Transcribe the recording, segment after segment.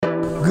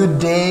Good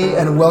day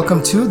and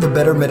welcome to the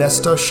Better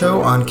Modesto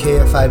Show on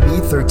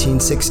KFIB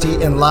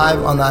 1360 and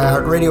live on the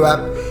iHeartRadio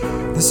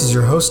app. This is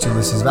your host,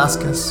 Ulysses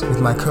Vasquez,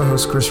 with my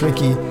co-host, Chris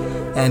Ricky,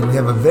 and we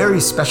have a very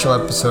special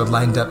episode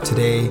lined up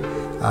today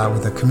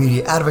with a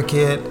community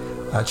advocate,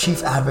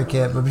 chief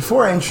advocate. But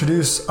before I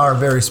introduce our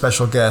very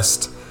special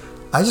guest,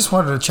 I just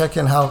wanted to check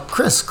in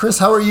Chris,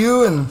 how are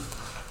you and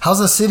how's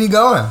the city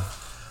going?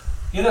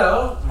 You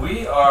know,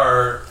 we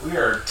are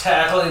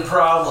tackling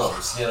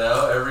problems,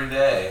 every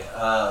day.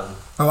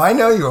 Oh, I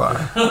know you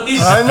are.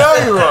 I know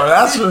you are.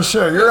 That's for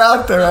sure. You're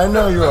out there. I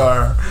know you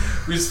are.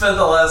 We spent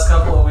the last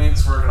couple of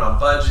weeks working on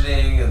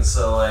budgeting, and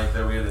so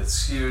we had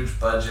this huge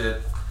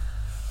budget,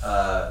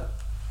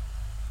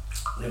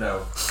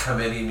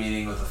 committee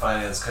meeting with the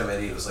finance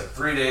committee. It was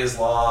 3 days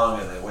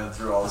long, and they went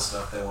through all the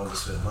stuff they wanted to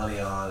spend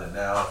money on, and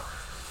now,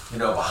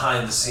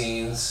 behind the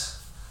scenes.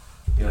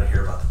 You don't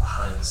hear about the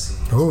behind the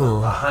scenes.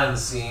 Behind the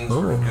scenes,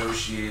 we're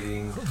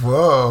negotiating.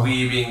 Whoa.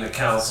 We being the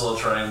council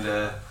trying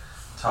to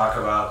talk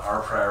about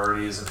our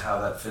priorities and how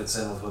that fits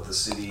in with what the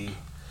city...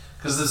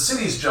 Because the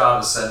city's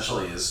job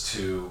essentially is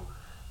to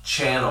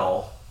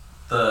channel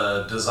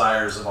the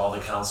desires of all the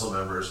council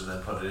members and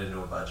then put it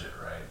into a budget,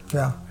 right?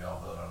 Yeah. And we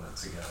all vote on it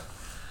together.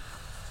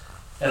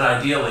 And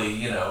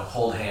ideally,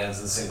 hold hands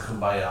and sing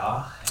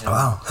Kumbaya.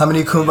 Wow. How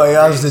many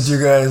Kumbayas did you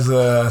guys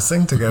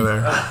sing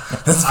together?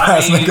 That's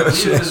past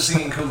negotiation. We've been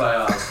singing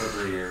Kumbayas for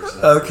 3 years.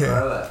 Okay.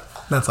 That.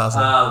 That's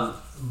awesome.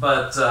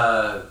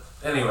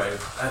 Anyway,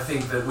 I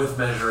think that with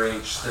Measure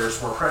H,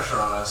 there's more pressure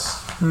on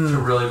us to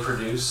really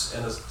produce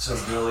and to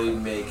really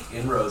make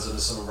inroads into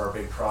some of our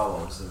big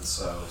problems. And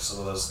so some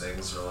of those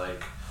things are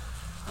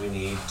we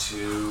need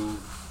to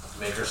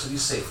make our city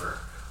safer.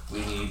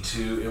 We need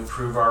to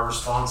improve our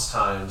response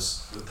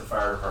times with the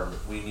fire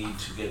department. We need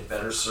to get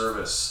better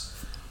service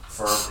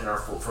out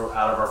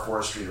of our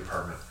forestry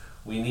department.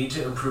 We need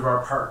to improve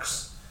our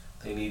parks.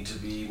 They need to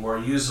be more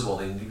usable.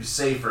 They need to be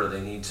safer. They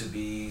need to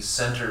be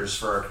centers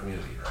for our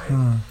community,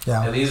 right?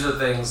 Yeah. And these are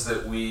things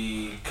that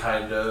we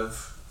kind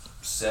of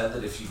said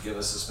that if you give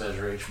us this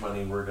Measure H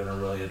money, we're going to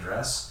really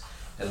address.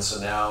 And so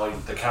now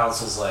the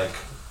council's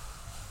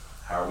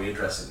how are we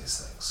addressing these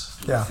things?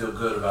 Do we feel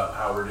good about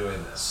how we're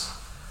doing this?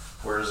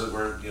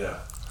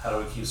 How do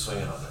we keep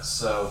swinging on this?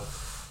 So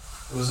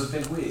it was a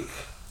big week,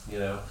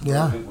 a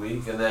big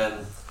week. And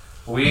then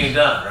we ain't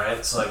done,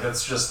 right? So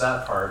that's just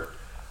that part.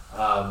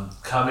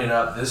 Coming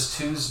up this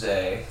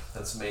Tuesday,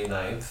 that's May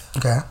 9th.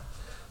 Okay.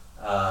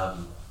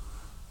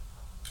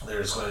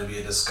 There's going to be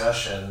a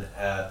discussion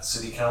at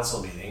city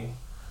council meeting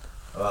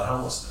about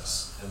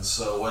homelessness. And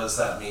so what does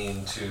that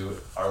mean to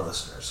our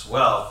listeners?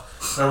 Well,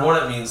 number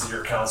one, it means that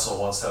your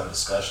council wants to have a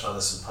discussion on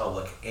this in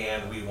public,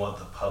 and we want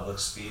the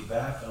public's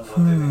feedback on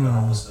what they think of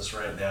homelessness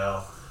right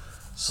now,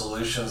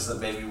 solutions that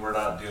maybe we're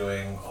not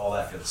doing, all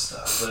that good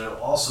stuff. But it'll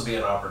also be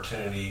an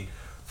opportunity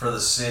for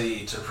the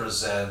city to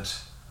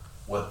present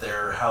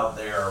how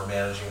they are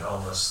managing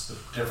homeless, the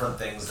different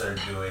things they're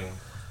doing,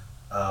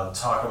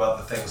 talk about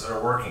the things that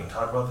are working,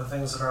 talk about the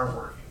things that aren't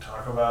working,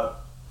 talk about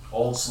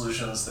old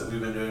solutions that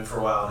we've been doing for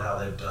a while and how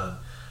they've done,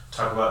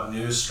 talk about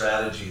new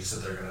strategies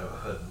that they're going to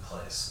put in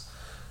place.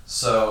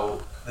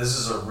 So this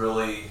is a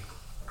really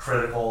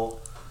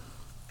critical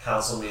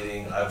council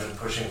meeting. I've been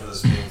pushing for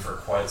this meeting for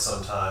quite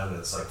some time, and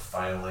it's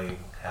finally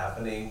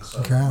happening.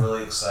 So I'm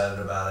really excited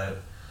about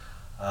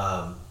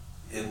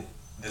it.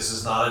 This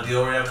is not a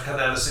deal where you have to come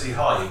down to City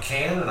Hall. You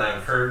can, and I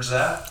encourage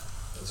that.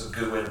 It's a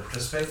good way to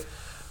participate.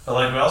 But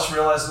we also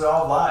realize that we all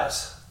have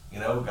lives.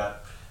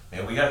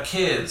 We got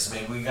kids.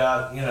 Maybe we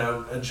got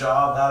a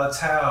job out of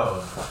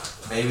town.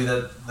 Maybe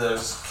the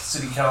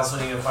city council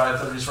meeting at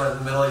 5:30 is right in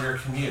the middle of your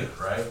commute,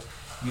 right?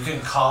 You can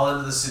call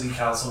into the city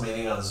council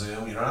meeting on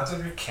Zoom. You don't have to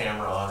have your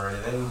camera on or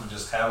anything. You can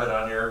just have it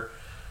on your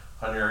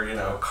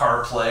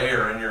CarPlay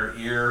or in your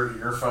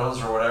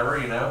earphones or whatever,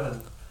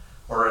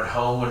 or at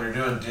home when you're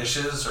doing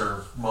dishes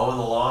or mowing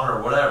the lawn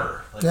or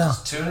whatever.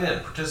 Just tune in,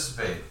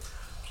 participate.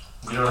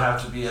 You don't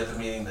have to be at the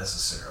meeting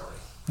necessarily.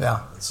 Yeah.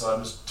 And so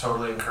I'm just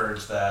totally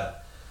encourage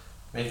that.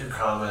 Make your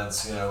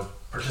comments,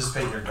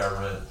 participate in your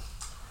government,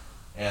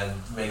 and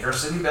make our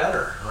city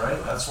better,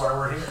 right? That's why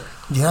we're here.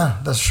 Yeah,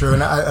 that's true.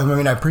 And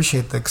I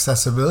appreciate the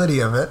accessibility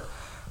of it.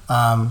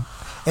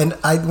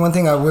 One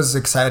thing I was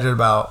excited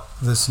about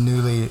this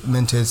newly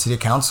minted city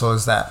council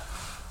is that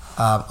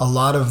a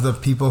lot of the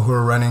people who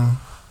are running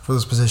for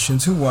those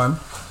positions who won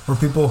were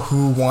people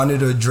who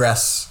wanted to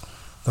address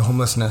the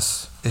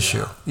homelessness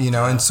issue,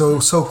 and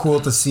so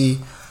cool to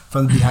see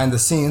from behind the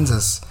scenes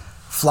as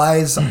fly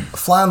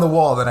on the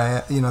wall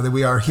that that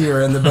we are here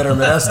in the Better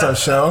Modesto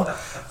show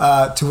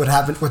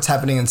to what's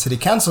happening in city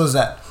council is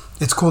that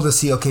it's cool to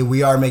see, okay,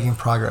 we are making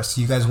progress.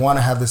 You guys want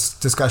to have this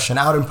discussion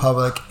out in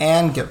public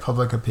and get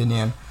public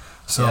opinion.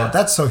 So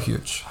that's so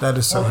huge. That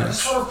is so huge. I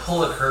just want to pull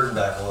the curtain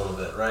back a little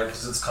bit, right?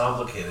 Because it's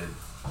complicated.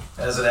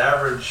 As the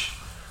average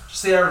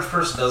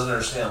person doesn't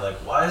understand,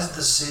 why is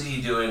the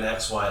city doing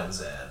X, Y, and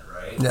Z,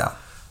 right? Yeah.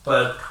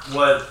 But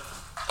what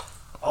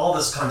all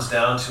this comes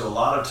down to a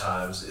lot of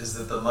times is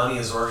that the money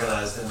is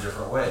organized in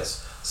different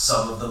ways.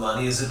 Some of the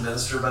money is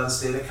administered by the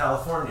state of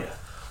California.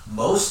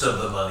 most of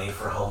the money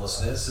for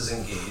homelessness is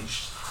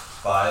engaged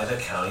by the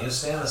county of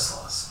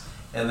Stanislaus.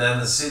 And then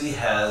the city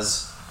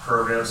has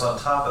programs on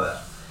top of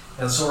that.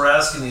 And so we're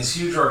asking these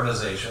huge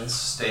organizations,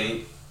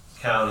 state,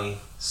 county,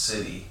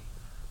 city,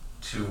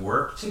 to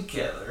work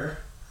together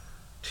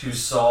to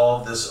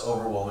solve this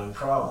overwhelming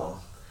problem.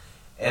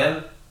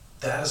 And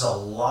that is a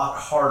lot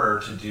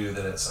harder to do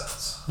than it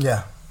sounds.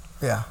 Yeah,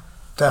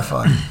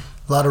 definitely.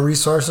 A lot of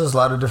resources, a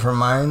lot of different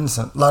minds,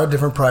 and a lot of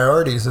different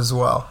priorities as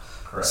well.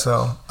 Correct.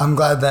 So I'm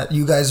glad that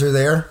you guys are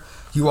there.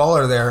 You all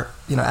are there,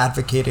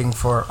 advocating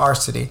for our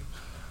city.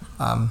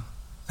 And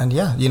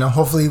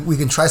hopefully we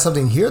can try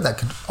something here that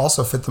could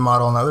also fit the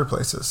model in other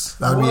places.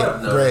 That would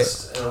be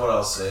great. And what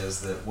I'll say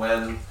is that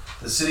when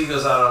the city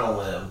goes out on a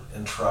limb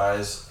and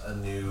tries a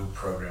new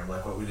program,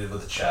 like what we did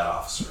with the chat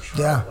officers,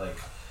 right? Yeah. Like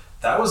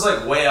that was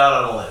like way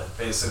out on a limb.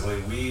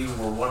 Basically, we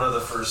were one of the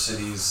first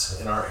cities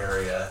in our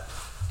area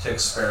to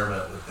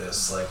experiment with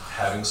this, like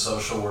having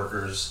social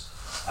workers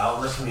out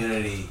in the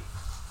community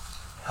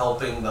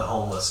helping the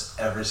homeless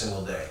every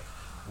single day.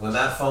 When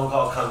that phone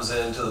call comes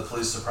in to the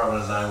police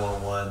department at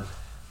 911,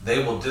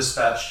 they will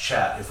dispatch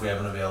chat if we have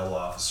an available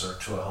officer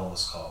to a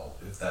homeless call,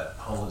 if that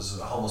is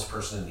a homeless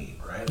person in need,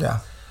 right?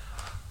 Yeah.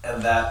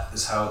 And that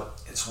is how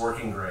it's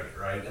working great,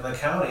 right? In the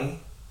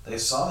county, they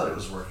saw that it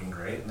was working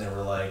great, and they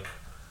were like,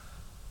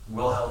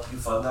 we'll help you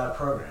fund that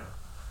program.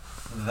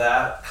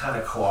 That kind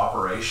of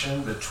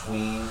cooperation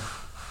between,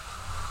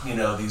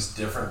 these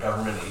different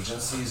government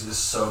agencies is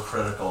so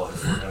critical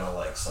if we're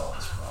gonna solve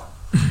this problem.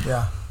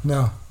 Yeah,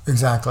 no,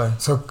 exactly.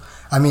 So,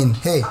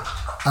 hey,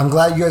 I'm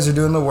glad you guys are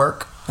doing the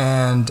work,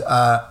 and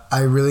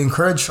I really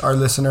encourage our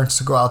listeners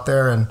to go out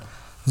there and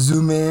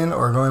Zoom in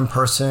or go in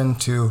person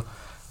to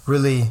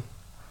really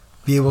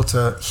be able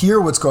to hear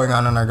what's going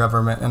on in our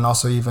government, and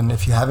also, even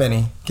if you have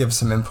any, give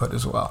some input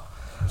as well.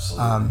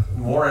 Absolutely.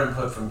 More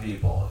input from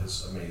people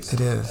is amazing.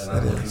 It is. And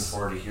I'm looking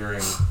forward to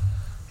hearing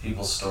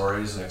people's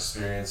stories and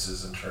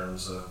experiences in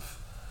terms of,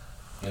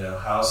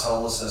 how's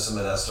homelessness in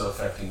Modesto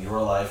affecting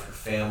your life, your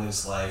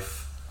family's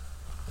life,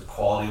 the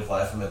quality of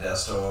life in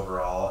Modesto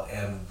overall,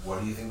 and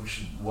what do you think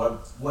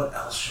what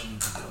else should we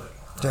be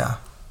doing?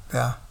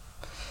 Yeah.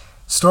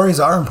 Stories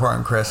are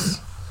important, Chris.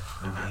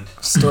 Indeed.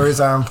 Stories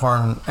are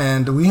important.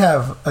 And we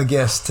have a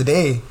guest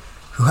today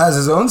who has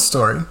his own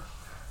story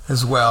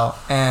as well,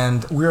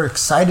 and we're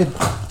excited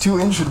to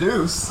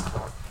introduce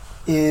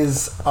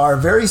is our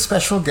very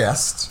special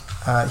guest.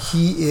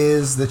 He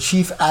is the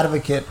chief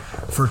advocate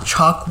for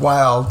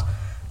ChalkWild,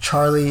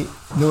 Charlie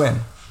Nguyen.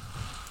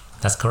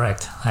 That's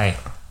correct. Hi.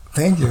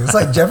 Thank you. It's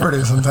like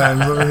Jeopardy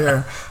sometimes over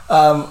here.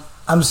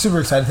 I'm super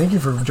excited. Thank you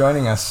for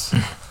joining us.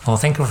 Well,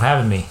 thank you for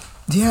having me.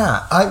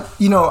 Yeah,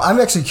 I'm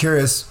actually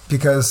curious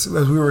because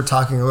as we were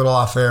talking a little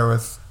off air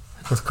with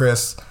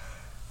Chris,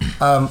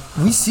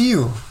 we see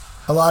you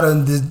a lot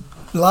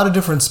of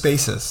different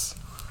spaces,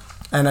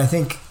 and I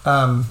think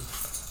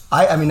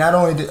not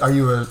only are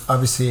you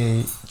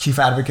obviously a chief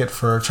advocate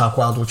for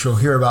ChalkWild, which you'll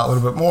hear about a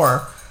little bit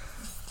more,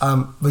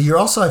 but you're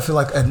also, I feel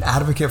like, an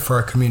advocate for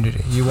our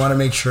community. You want to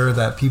make sure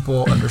that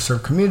people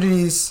underserved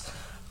communities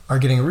are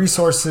getting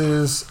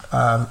resources.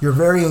 You're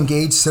very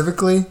engaged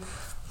civically.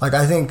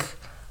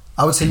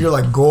 I would say you're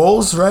like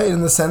goals, right?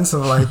 In the sense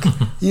of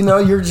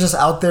you're just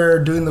out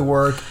there doing the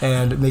work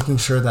and making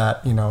sure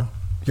that,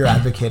 you're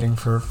advocating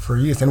for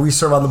youth. And we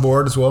serve on the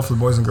board as well for the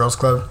Boys and Girls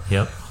Club.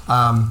 Yep.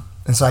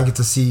 And so I get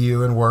to see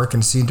you and work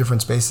and see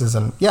different spaces.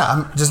 And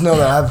just know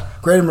that I have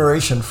great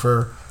admiration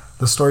for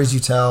the stories you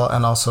tell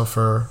and also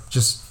for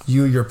just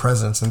your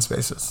presence in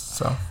spaces.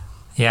 So.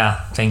 Yeah,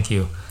 thank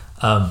you.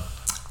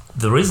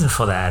 The reason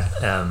for that,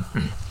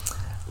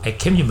 I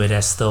came to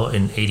Modesto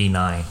in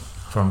 '89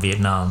 from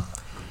Vietnam.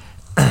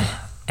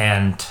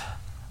 And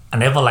I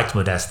never liked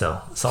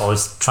Modesto, so I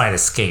always trying to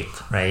escape,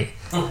 right?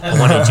 I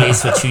went to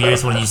Jay's for 2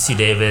 years, went to UC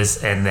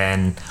Davis, and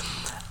then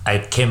I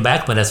came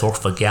back Modesto,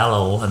 worked for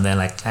Gallo, and then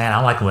I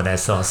don't like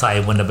Modesto, so I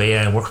went to Bay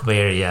Area and worked for Bay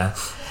Area.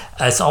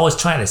 I was always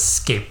trying to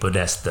escape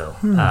Modesto.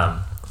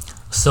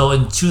 So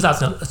in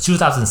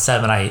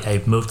 2007,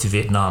 I moved to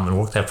Vietnam and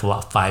worked there for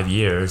about 5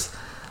 years.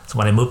 So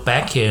when I moved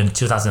back here in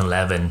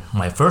 2011,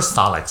 my first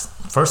thought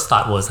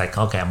was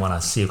okay, I'm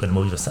gonna see if I can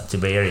move to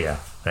Bay Area,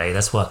 right?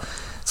 That's what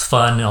it's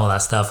fun and all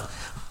that stuff.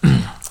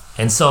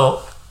 And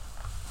so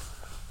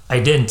I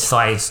didn't. So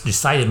I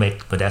decided to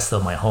make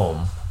Modesto my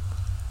home.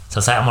 So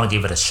I said I'm gonna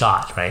give it a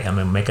shot, right? I'm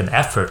gonna make an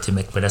effort to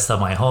make Modesto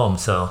my home.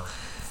 So,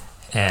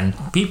 and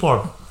people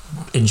are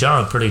in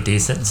general pretty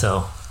decent.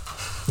 So,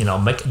 you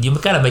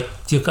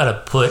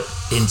gotta put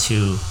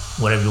into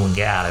whatever you want to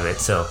get out of it.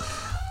 So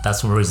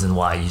that's one reason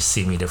why you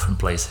see me different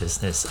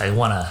places. Is I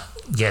want to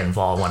get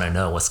involved, want to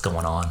know what's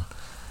going on.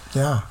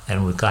 Yeah.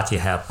 And we got to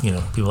have,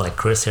 people like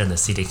Chris here in the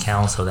city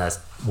council that's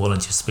willing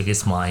to speak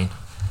his mind,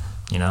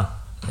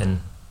 and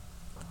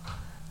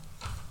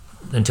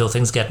until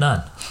things get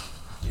done.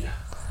 Yeah.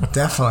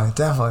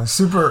 Definitely.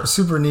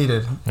 Super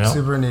needed. Yep.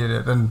 Super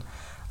needed. And,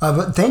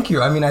 but thank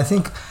you. I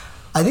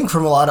think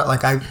from a lot of,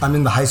 I'm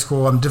in the high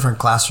school, I'm different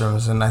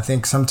classrooms, and I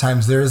think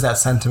sometimes there is that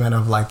sentiment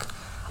of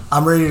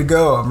I'm ready to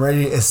go. I'm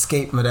ready to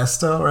escape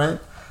Modesto, right?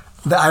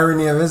 the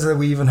irony of it is that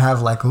we even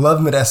have like Love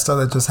Modesto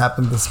that just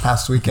happened this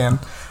past weekend.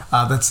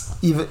 That's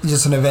even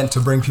just an event to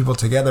bring people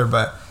together.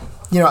 But,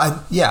 I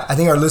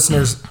think our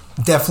listeners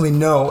definitely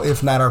know,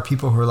 if not our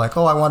people who are like,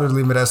 oh, I wanted to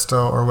leave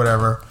Modesto or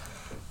whatever.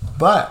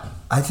 But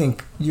I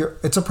think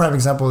it's a prime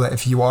example that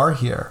if you are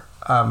here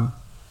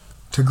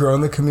to grow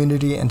in the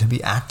community and to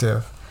be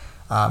active,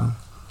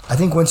 I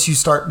think once you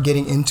start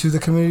getting into the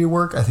community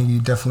work, I think you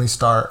definitely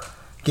start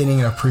getting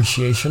an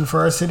appreciation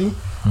for our city,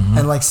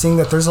 and like seeing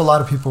that there's a lot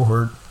of people who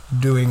are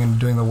doing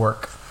the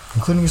work,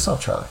 including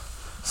yourself, Charlie.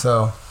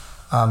 So,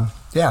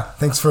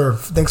 thanks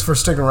for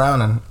sticking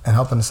around and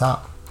helping us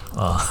out.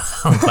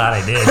 Oh, I'm glad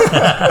I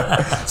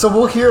did. So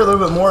we'll hear a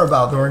little bit more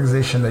about the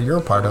organization that you're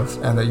a part of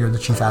and that you're the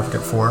chief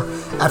advocate for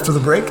after the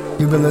break.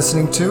 You've been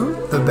listening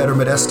to the Better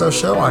Modesto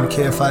Show on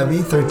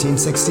KFIV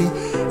 1360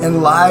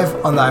 and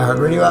live on the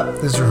iHeartRadio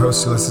app. This is your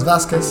host, Ulysses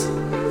Vasquez,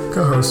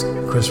 co-host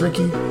Chris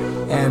Ricky,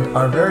 and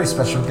our very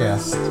special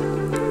guest,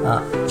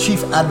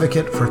 chief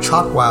advocate for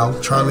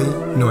ChalkWild, Charlie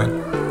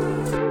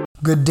Nguyen.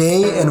 Good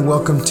day and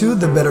welcome to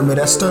the Better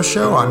Modesto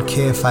Show on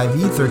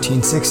KFIV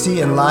 1360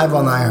 and live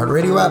on the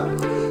iHeartRadio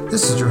app.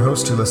 This is your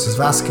host, Ulysses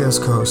Vasquez,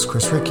 co-host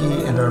Chris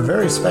Ricky, and our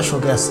very special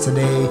guest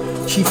today,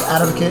 Chief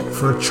Advocate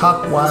for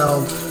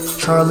ChalkWild,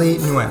 Charlie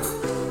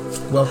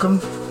Nguyen.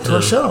 Welcome to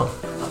our show.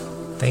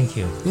 Thank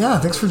you. Yeah,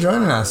 thanks for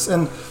joining us.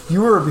 And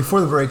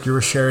before the break, you were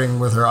sharing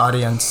with our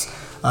audience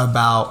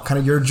about kind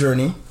of your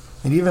journey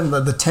and even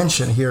the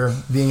tension here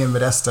being in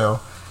Modesto.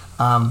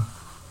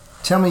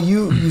 Tell me,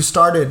 you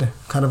started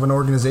kind of an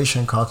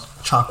organization called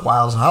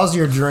ChalkWild. So how's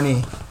your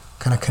journey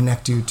kind of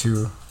connect you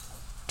to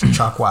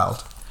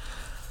ChalkWild?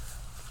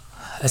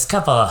 It's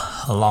kind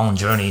of a long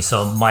journey.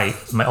 So my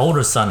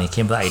older son, he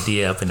came with the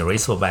idea of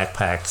erasable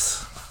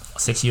backpacks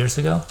 6 years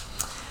ago.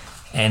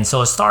 And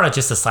so it started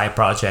just a side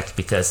project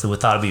because we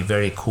thought it'd be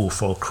very cool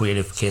for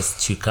creative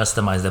kids to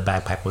customize the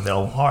backpack with their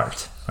own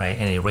art, right?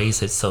 And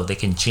erase it so they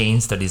can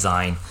change the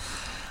design.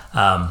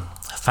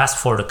 Fast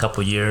forward a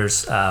couple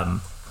years,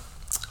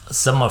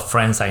 some of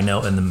friends I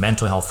know in the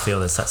mental health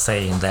field is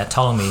saying that,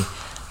 telling me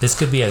this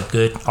could be a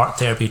good art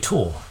therapy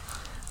tool,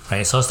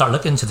 right? So I started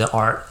looking into the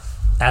art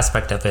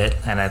aspect of it,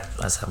 and I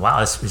said, wow,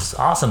 it's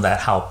awesome that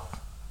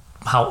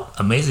how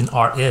amazing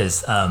art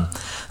is.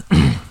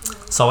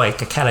 So I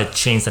kind of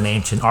changed the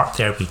name to an art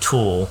therapy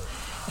tool.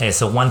 And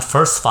so when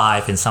first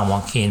 5 in San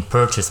Joaquin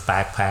purchased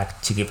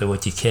backpack to give away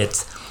to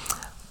kids,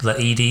 the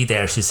ED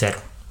there, she said,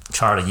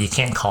 Charlie, you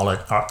can't call it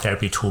art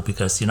therapy tool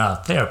because you're not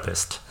a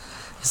therapist.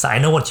 I said, I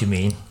know what you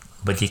mean,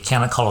 but you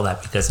cannot call it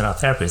that because you're not a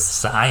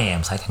therapist. I said, I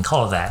am, so I can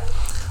call it that.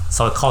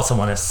 So I called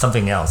someone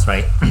something else,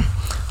 right?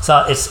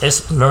 So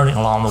it's learning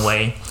along the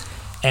way,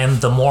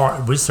 and the more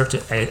research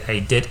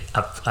I did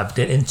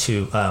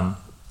into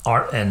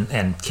art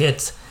and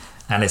kids,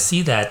 and I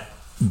see that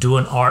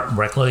doing art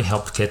regularly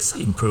helps kids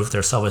improve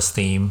their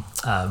self-esteem,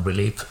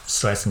 relieve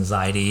stress,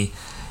 anxiety,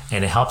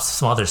 and it helps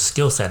some other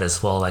skill set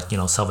as well, like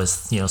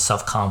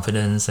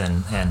self-confidence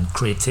and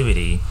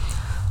creativity.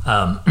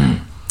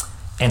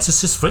 And so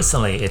just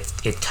recently,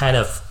 it kind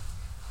of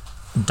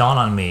dawned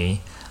on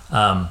me.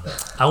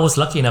 I was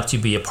lucky enough to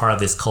be a part of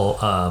this called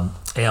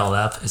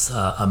ALF. It's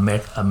a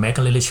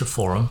American Leadership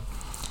Forum,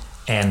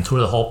 and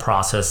through the whole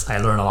process, I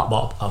learned a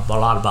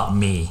lot about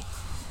me.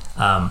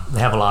 I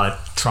have a lot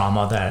of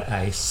trauma that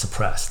I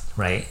suppressed.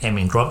 Right? I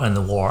mean, grew up in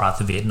the war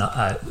after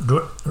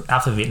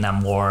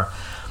Vietnam War.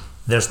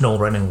 There's no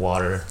running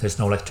water. There's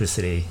no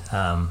electricity.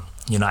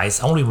 I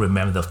only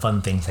remember the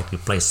fun things like we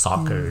play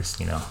soccer.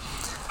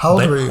 How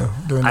old were you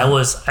doing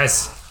that?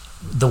 As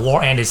the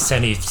war ended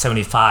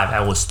 75, I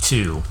was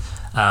 2.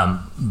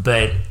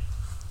 But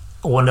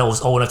when I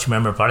was old enough to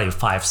remember, probably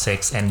 5,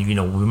 6, and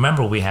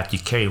remember we have to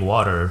carry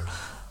water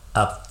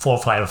up 4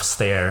 flights of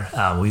stairs.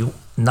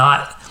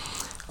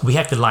 We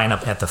have to line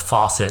up at the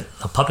faucet,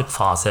 a public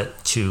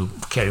faucet, to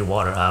carry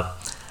water up.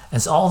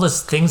 And so all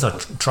those things are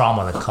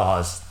trauma that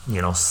cause,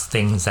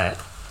 things that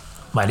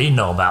I didn't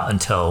know about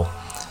until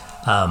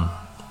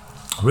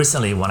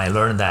recently, when I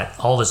learned that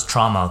all this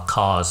trauma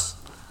caused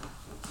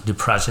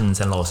depressions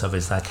and low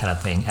self-esteem, that kind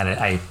of thing. And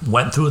I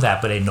went through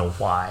that, but I didn't know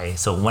why.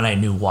 So when I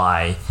knew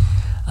why,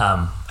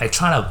 I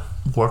try to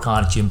work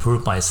on to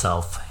improve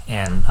myself.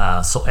 And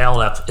so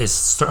ALF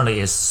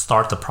certainly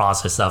start the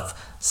process of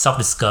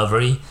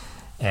self-discovery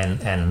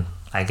and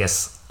I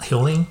guess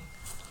healing.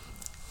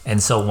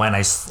 And so when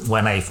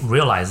I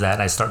realized that,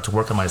 I start to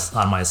work on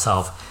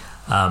myself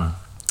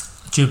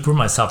to improve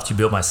myself, to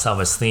build my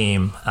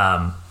self-esteem.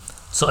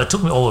 So it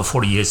took me over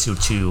 40 years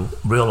to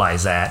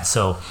realize that.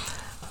 So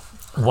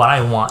what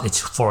I want is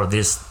for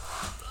this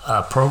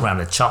program,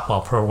 the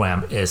ChalkWild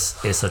program, is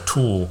a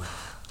tool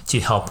to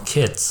help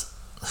kids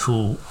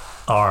who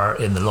are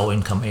in the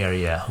low-income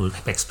area, who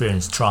have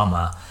experienced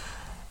trauma,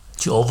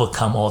 to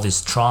overcome all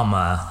this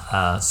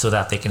trauma so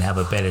that they can have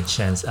a better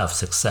chance of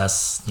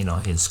success,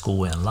 in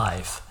school and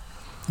life.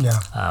 Yeah.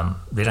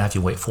 They don't have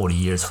to wait 40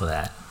 years for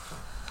that.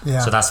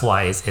 Yeah. So that's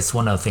why it's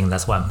one of the things,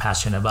 that's why I'm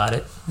passionate about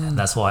it. And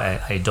that's why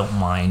I don't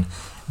mind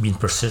being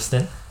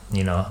persistent,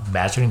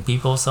 badgering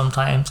people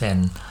sometimes.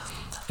 And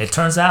it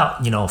turns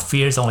out,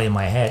 fear is only in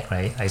my head,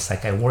 right? It's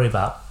like I worry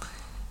about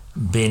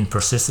being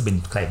persistent,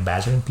 being like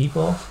badgering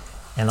people.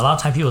 And a lot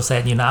of times people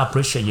said, I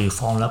appreciate you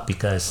following up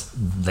because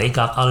they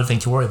got other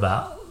things to worry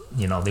about.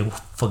 They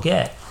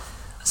forget.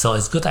 So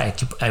it's good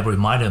that I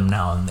remind them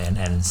now and then.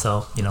 And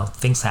so,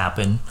 things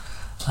happen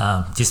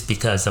just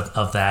because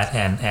of that.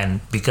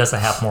 And because I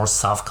have more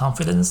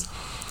self-confidence,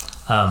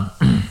 I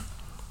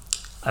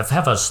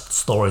have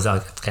stories I'll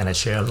kind of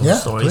share, little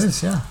stories.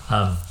 Please,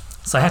 yeah.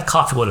 So I had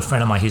coffee with a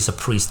friend of mine. He's a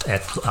priest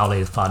at Our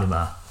Lady of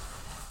Fatima.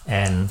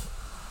 And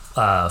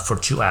for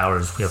 2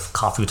 hours, we have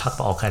coffee. We talk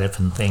about all kinds of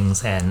different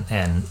things.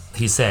 And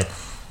he said,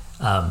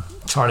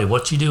 Charlie,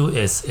 what you do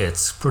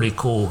it's pretty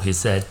cool. He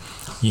said,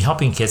 you're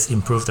helping kids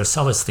improve their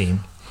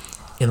self-esteem.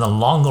 In the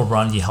longer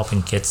run, you're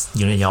helping kids,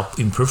 you help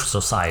improve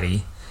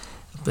society.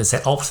 But he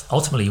said,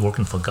 ultimately, you're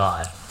working for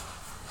God.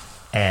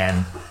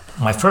 And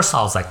my first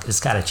thought was like, it's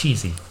kind of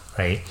cheesy,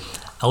 right?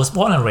 I was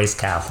born and raised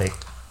Catholic,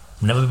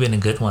 never been a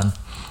good one.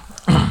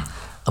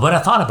 But I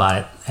thought about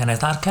it, and I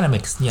thought kind of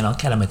makes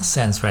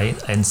sense,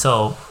 right? And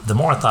so the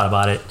more I thought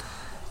about it,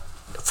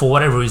 for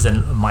whatever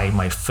reason,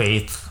 my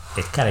faith,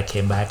 it kind of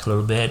came back a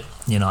little bit.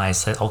 I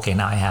said, okay,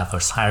 now I have a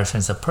higher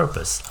sense of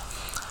purpose.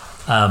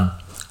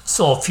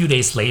 So a few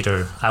days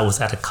later, I was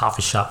at a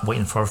coffee shop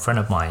waiting for a friend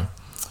of mine,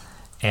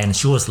 and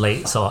she was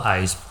late, so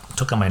I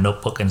took out my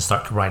notebook and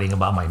started writing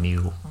about my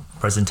new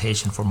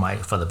presentation for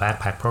the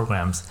backpack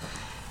programs.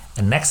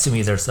 And next to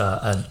me, there's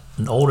an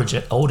older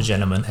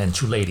gentleman and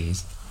two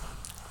ladies.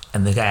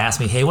 And the guy asked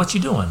me, hey, what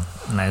you doing?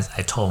 And I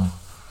told him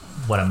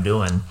what I'm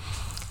doing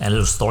and a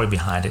little story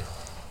behind it.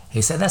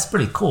 He said, that's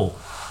pretty cool.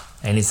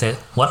 And he said,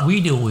 what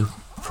we do, we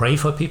pray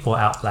for people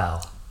out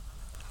loud,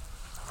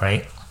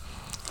 right?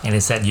 And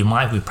he said, you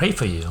mind we pray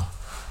for you?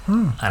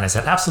 And I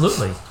said,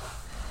 absolutely.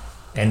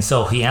 And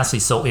so he asked me,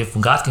 so if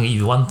God can give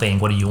you one thing,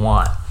 what do you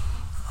want?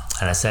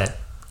 And I said,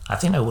 I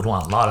think I would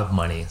want a lot of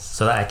money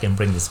so that I can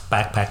bring this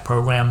backpack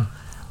program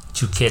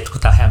to kids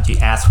without having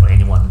to ask for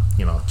anyone,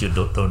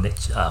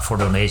 for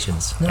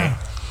donations. Yeah. Right?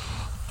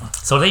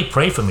 So they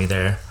prayed for me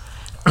there.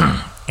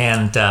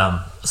 And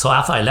so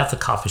after I left the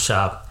coffee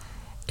shop,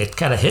 it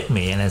kind of hit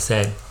me, and I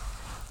said,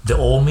 the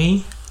old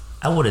me,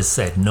 I would have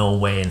said, no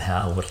way in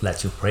hell I would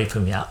let you pray for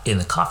me out in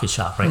the coffee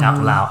shop, right,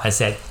 out loud. I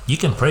said, you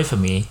can pray for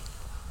me,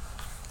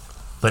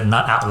 but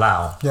not out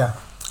loud. Yeah.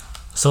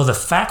 So the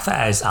fact that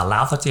I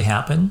allowed that to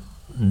happen,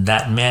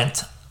 that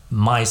meant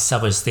my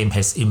self-esteem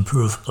has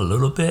improved a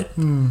little bit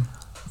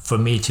for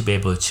me to be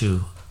able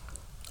to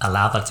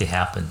allow that to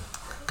happen,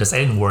 because I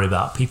didn't worry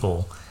about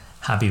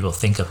how people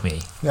think of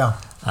me. Yeah.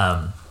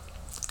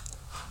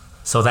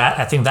 So that,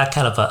 I think that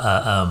kind of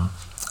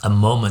a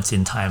moment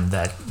in time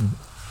that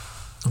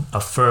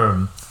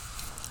affirmed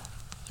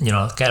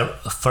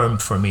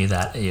for me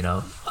that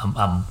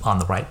I'm on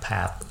the right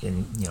path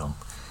and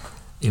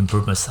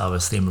improve my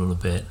self-esteem a little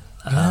bit.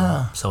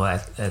 So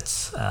I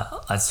just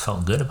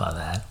felt good about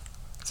that.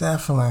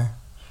 Definitely.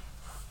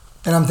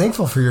 And I'm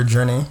thankful for your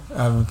journey.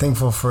 I'm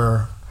thankful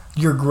for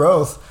your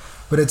growth.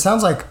 But it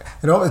sounds like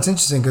it's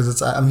interesting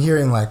because I'm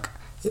hearing like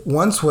it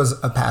once was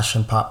a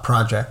passion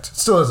project. It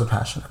still is a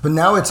passion. But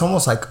now it's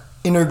almost like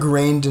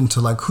ingrained into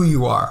like who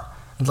you are.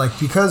 It's like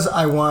because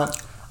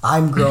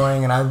I'm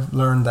growing and I've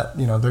learned that,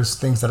 there's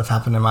things that have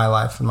happened in my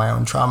life and my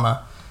own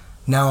trauma.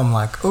 Now I'm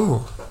like,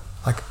 ooh,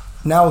 like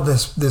now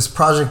this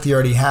project you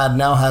already had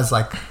now has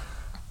like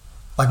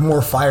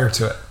more fire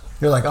to it.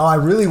 You're like, oh, I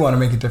really want to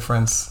make a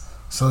difference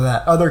so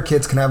that other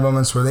kids can have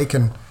moments where they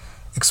can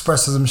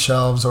express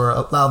themselves or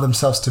allow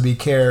themselves to be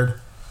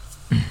cared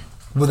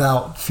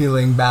without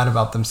feeling bad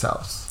about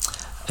themselves.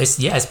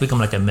 It's become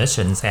like a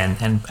mission,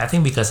 and I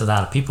think because of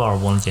that, people are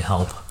willing to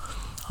help.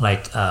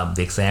 Like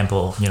the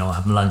example, I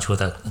had lunch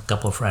with a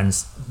couple of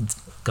friends a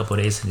couple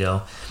of days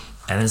ago,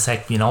 and it's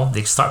like,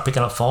 they start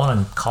picking up phone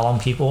and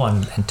calling people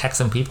and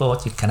texting people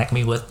to connect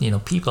me with,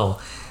 people.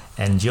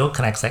 And Jill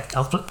connects, like,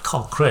 I'll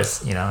call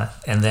Chris,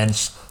 and then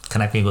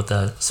connect me with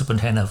the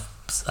superintendent of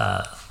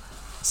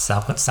San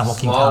Joaquin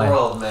County. Small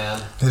world, man.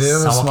 It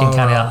is San a Joaquin small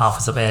County world.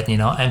 Office of Ed,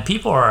 and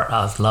people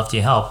are love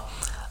to help.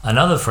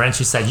 Another friend,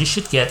 she said, you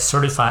should get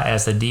certified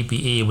as a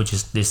DBE, which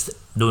is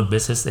doing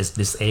business is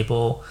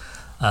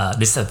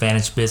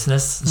disadvantaged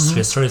business.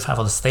 Get certified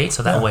for the state,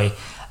 so that way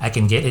I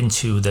can get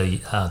into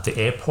the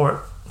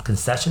airport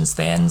concession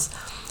stands.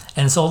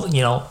 And so,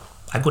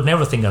 I could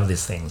never think of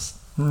these things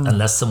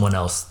unless someone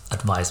else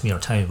advised me or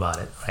tell me about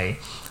it, right?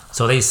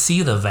 So they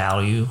see the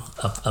value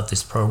of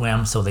this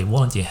program, so they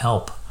want to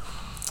help.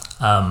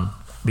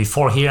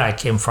 Before here, I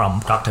came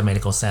from Dr.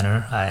 Medical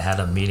Center. I had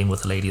a meeting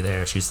with a lady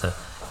there. She's the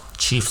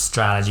chief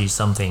strategy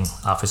something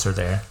officer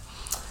there.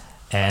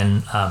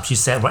 And she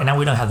said, right now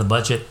we don't have the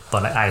budget,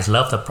 but I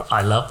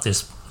love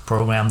this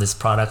program, this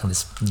product, and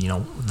this,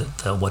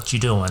 what you're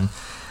doing.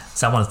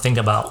 So I want to think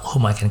about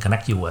whom I can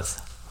connect you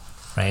with,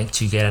 right,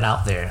 to get it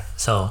out there.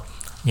 So,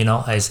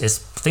 it's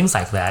things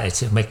like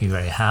that. It makes me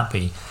very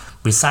happy.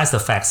 Besides the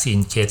fact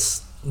seeing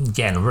kids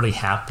getting really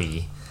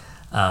happy,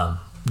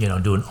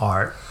 doing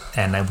art.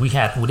 And we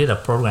did a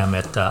program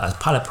a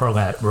pilot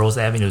program at Rose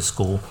Avenue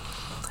School,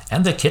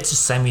 And the kids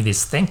just send me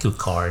this thank you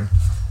card,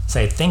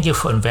 say thank you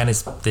for inventing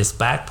this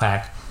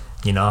backpack.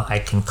 I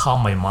can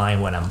calm my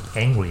mind when I'm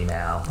angry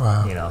now.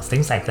 Wow.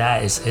 Things like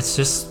that. It's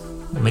just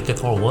make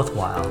it all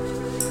worthwhile.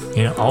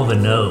 All the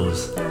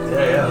no's.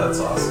 Yeah, that's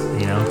awesome.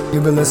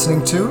 You've been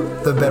listening to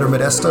The Better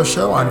Modesto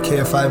Show on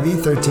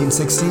KFIV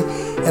 1360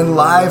 and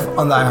live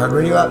on the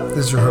iHeartRadio app.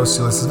 This is your host,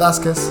 Ulysses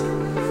Vasquez,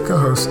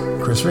 co-host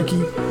Chris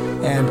Ricky,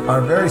 and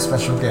our very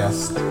special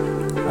guest,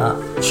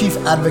 Chief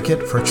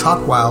Advocate for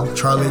ChalkWild,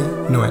 Charlie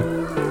Nguyen.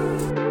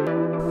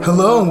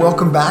 Hello and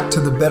welcome back to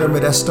The Better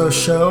Modesto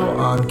Show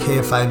on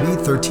KFIV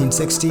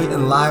 1360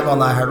 and live on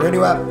the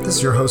iHeartRadio app. This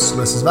is your host,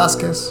 Ulysses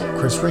Vasquez,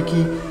 Chris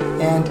Ricky,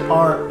 and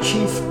our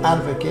Chief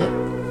Advocate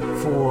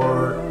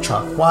for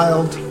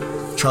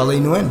ChalkWild, Charlie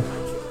Nguyen.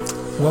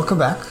 Welcome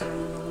back.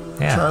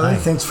 Yeah, Charlie, hi.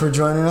 thanks for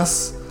joining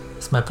us.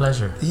 It's my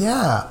pleasure.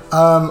 Yeah.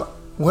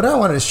 What I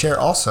wanted to share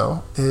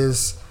also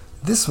is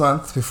this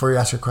month, before you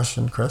ask your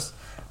question, Chris,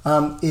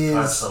 I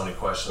have so many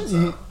questions.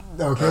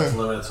 Okay.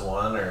 Limited to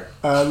one, or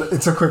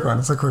it's a quick one.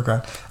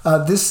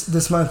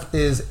 This month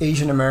is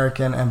Asian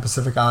American and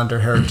Pacific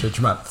Islander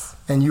Heritage Month,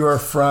 and you are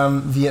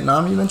from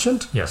Vietnam. You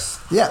mentioned. Yes.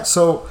 Yeah.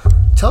 So,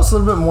 tell us a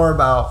little bit more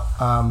about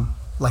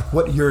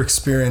what your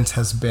experience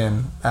has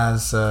been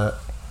as a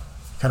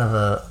kind of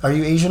a. Are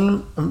you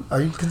Asian?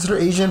 Are you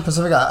considered Asian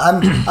Pacific?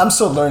 I'm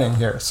still learning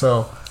here,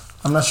 so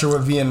I'm not sure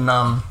what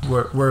Vietnam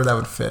where that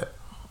would fit.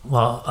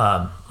 Well,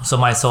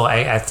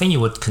 I think you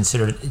would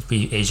consider it to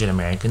be Asian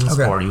Americans,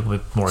 Okay. or you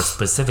would more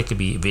specifically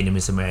be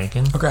Vietnamese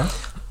American. Okay.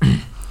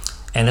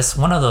 And it's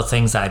one of the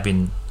things I've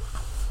been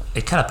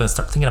start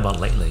thinking about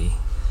lately,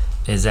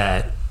 is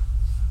that,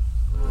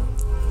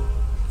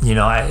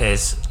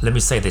 let me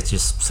say this,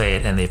 just say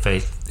it, and if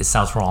it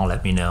sounds wrong,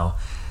 let me know.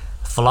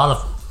 For a lot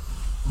of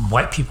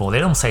white people, they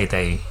don't say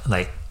they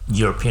like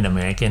European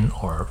American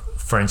or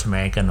French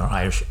American or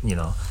Irish,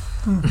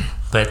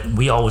 but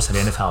we always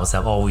identify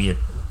ourselves, we are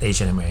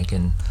Asian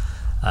American,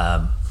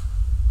 or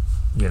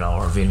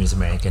Vietnamese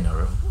American,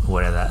 or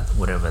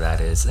whatever that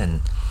is,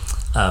 and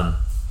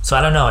so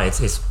I don't know.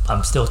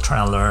 I'm still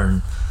trying to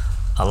learn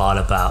a lot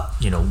about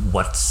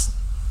what's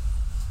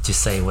to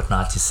say, what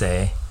not to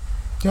say,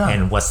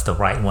 and what's the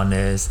right one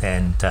is,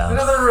 and there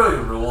are really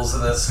rules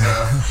in this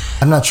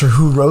stuff. I'm not sure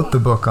who wrote the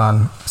book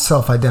on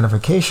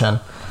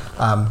self-identification,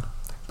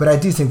 but I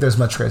do think there's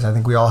much grace. I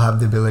think we all have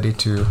the ability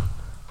to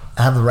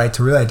have the right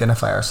to really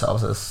identify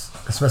ourselves as,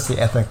 especially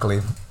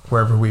ethnically,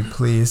 wherever we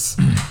please,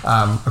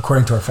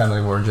 according to our family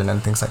of origin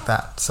and things like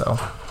that. So,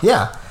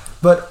 yeah.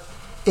 But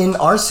in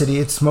our city,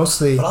 it's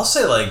mostly... But I'll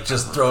say,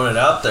 just throwing it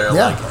out there,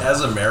 Yeah.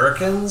 as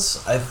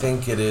Americans, I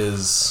think it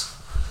is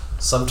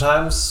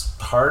sometimes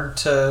hard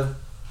to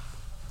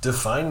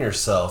define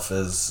yourself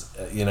as,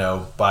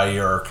 by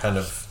your kind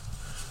of,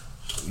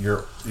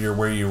 your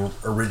where you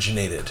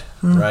originated,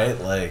 right?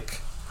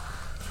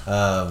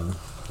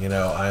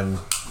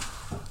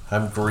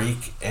 I'm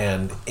Greek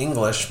and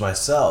English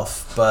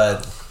myself,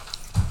 but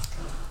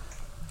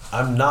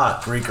I'm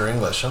not Greek or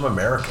English. I'm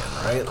American,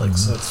 right?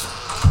 So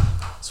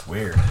it's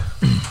weird.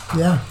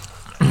 Yeah.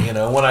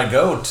 When I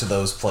go to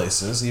those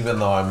places, even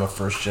though I'm a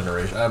first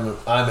generation, I'm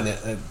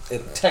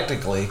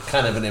technically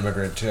kind of an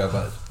immigrant too. I'm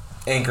an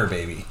anchor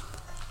baby,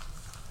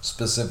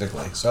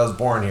 specifically. So I was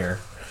born here,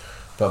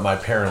 but my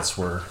parents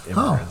were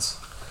immigrants.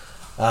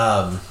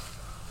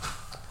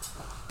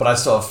 But I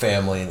still have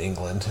family in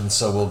England, and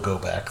so we'll go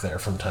back there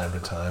from time to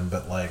time.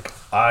 But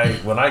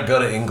when I go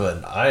to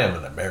England, I am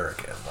an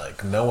American.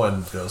 No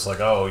one goes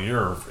 "Oh,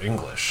 you're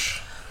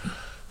English."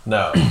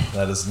 No,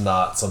 that is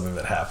not something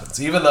that happens.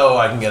 Even though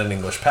I can get an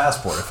English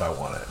passport if I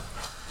want it.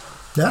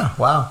 Yeah.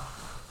 Wow.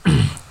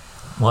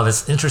 well,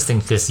 it's interesting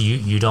because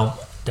you don't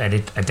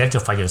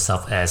identify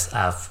yourself as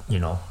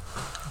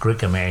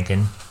Greek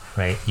American,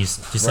 right? You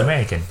just Right.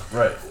 American,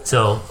 Right.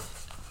 So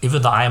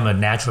even though I am a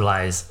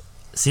naturalized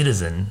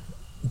citizen,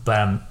 but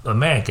I'm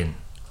American,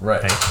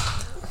 Right.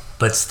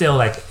 But still,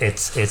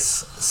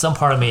 it's some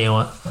part of me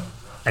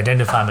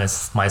identify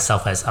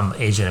myself as I'm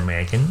Asian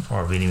American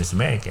or Vietnamese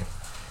American.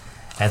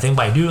 I think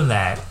by doing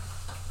that,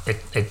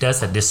 it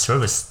does a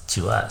disservice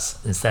to us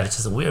instead of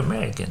just we're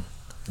American.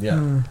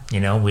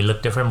 Yeah. We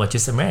look different, but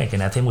just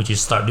American. I think we should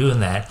start doing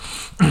that.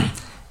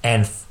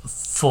 And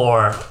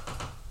for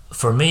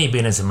me,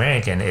 being as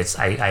American,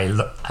 I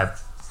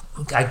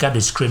got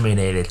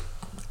discriminated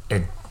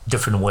in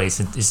different ways.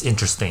 It's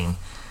interesting.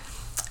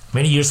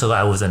 Many years ago,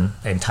 I was in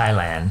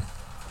Thailand,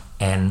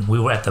 and we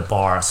were at the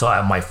bar. So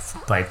my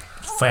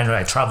friend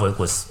I traveled with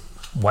was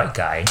white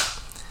guy,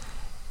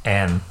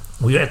 and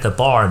we were at the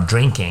bar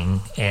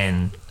drinking,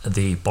 and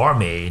the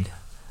barmaid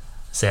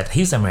said,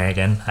 "He's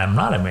American. I'm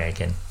not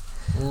American."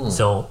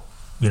 So,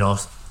 a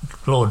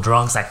little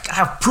drunk,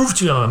 "I'll prove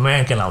to you I'm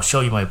American. I'll show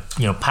you my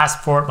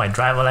passport, my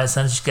driver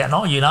license." She got,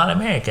 "No, you're not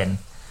American."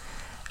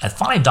 It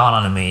finally dawned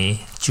on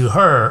me, to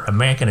her,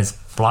 American is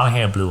blonde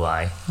hair, blue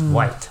eye,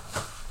 white,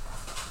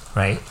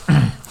 right?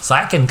 So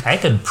I can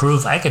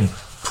prove, I can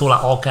pull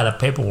out all kind of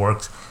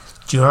paperwork.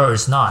 To her,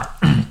 it's not.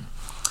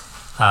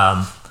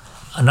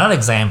 Another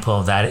example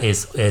of that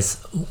is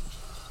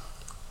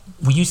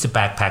we used to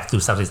backpack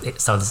through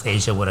Southeast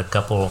Asia with a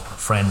couple of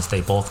friends.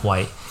 They both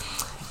white,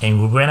 and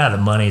we ran out of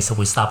money, so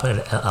we stopped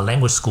at a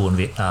language school in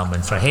Vietnam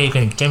and said, "Hey,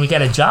 can we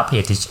get a job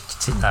here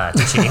teaching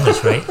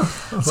English?" Right?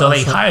 So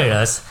they hired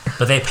us,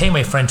 but they pay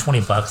my friend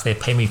 $20. They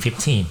pay me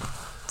 15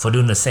 for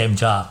doing the same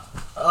job.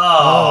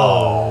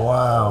 Oh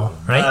wow!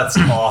 Right? That's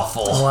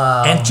awful.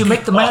 Wow! And to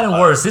make the matter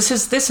worse, this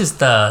is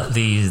the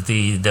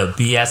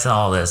BS and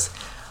all this.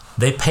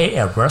 They pay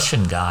a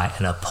Russian guy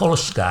and a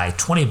Polish guy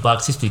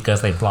 $20 just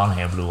because they blonde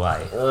hair, blue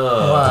eye.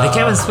 Wow. They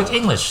can't even speak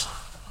English.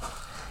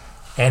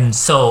 And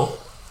so,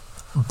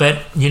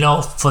 but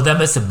for them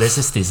it's a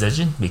business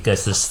decision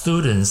because the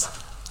students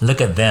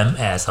look at them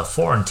as a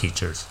foreign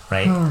teachers,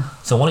 right?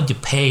 So why don't you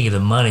pay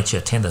the money to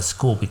attend the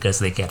school because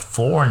they get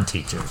foreign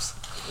teachers?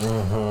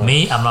 Mm-hmm.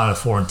 Me, I'm not a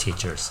foreign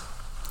teacher,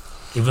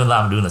 even though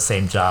I'm doing the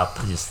same job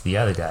as just the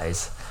other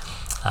guys.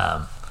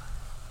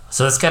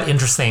 So it's kind of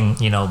interesting,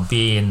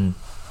 being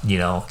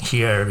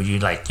here you're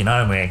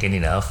not American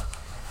enough,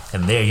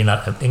 and there you're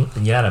not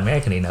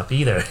American enough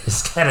either.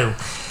 It's kind of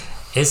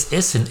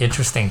it's an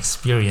interesting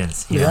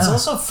experience. It's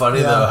also funny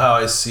though how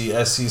I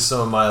see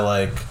some of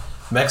my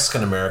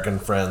Mexican American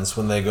friends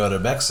when they go to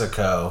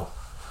Mexico,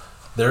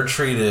 they're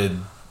treated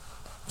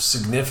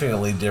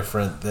significantly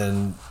different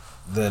than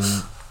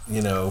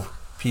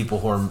people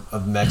who are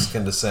of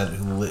Mexican descent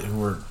who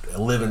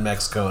live in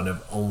Mexico and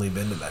have only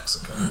been to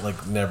Mexico,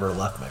 never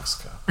left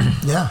Mexico.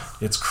 Yeah,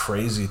 it's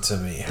crazy to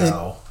me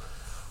how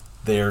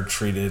they're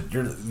treated.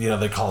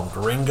 They call them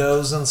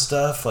gringos and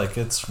stuff.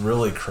 It's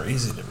really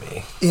crazy to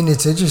me. And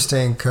it's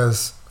interesting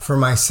because for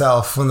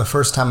myself, when the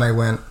first time I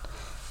went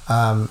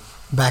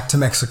back to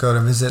Mexico to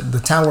visit the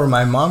town where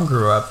my mom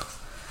grew up,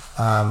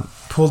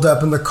 pulled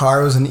up in the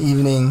car. It was an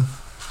evening,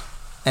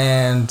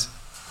 and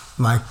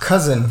my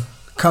cousin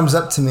comes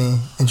up to me,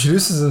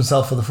 introduces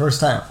himself for the first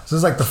time. So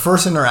it's the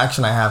first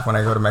interaction I have when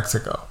I go to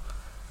Mexico.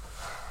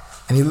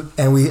 And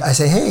I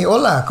say, "Hey,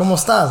 hola, ¿cómo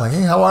estás?"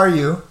 Hey, how are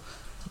you?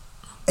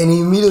 And he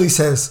immediately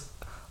says,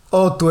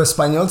 "Oh, tu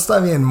español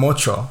está bien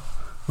mucho,"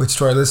 which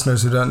to our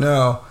listeners who don't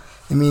know,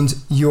 it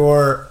means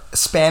your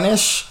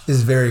Spanish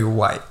is very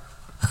white.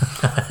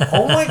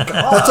 Oh my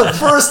God! That's the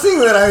first thing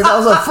that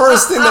was the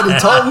first thing that he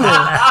told me,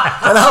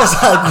 and I was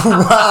like,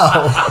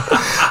 "Wow!"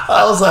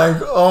 I was like,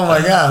 "Oh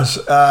my gosh!"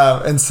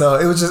 And so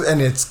it was just,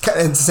 and it's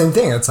the same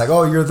thing. It's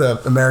 "Oh, you're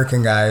the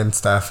American guy" and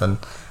stuff, and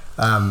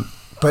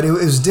but it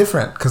was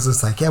different because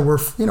it's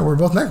we're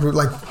both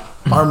Mexican.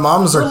 Our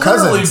moms are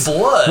cousins.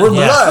 Blood. We're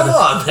blood. Come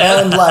on,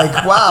 and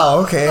wow,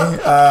 okay,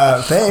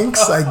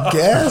 thanks, I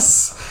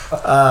guess.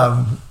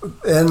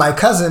 And my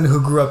cousin, who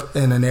grew up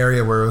in an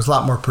area where it was a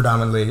lot more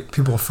predominantly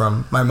people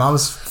from my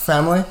mom's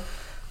family,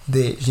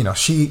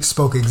 she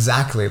spoke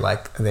exactly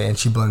like they, and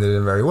she blended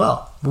in very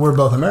well. But we're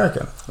both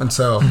American, and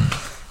so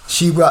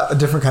she brought a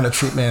different kind of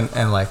treatment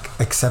and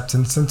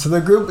acceptance into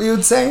the group, you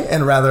would say.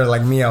 And rather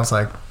me, I was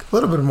a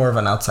little bit more of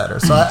an outsider.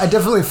 So I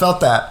definitely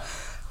felt that.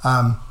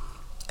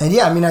 And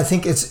yeah, I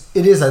think I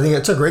think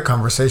it's a great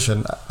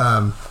conversation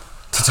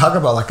to talk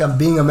about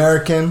being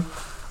American.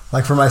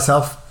 For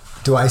myself,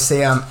 do I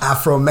say I'm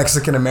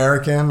Afro-Mexican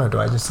American or do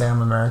I just say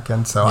I'm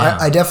American? So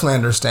I definitely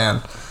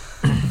understand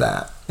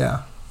that.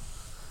 Yeah.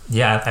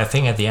 Yeah, I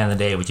think at the end of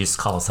the day, we just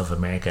call ourselves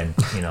American,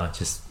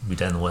 just be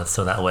done with.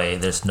 So that way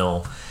there's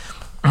no,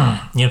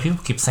 people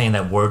keep saying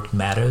that word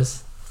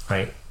matters,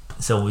 right?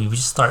 So we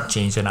just start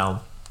changing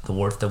out the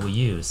words that we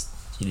use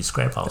to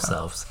describe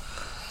ourselves.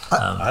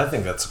 I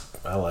think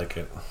I like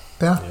it.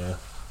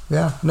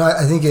 Yeah. No,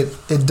 I think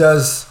it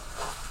does.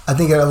 I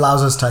think it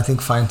allows us to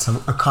find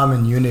a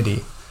common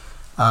unity.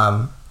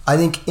 I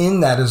think in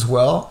that as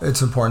well,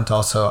 it's important to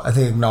also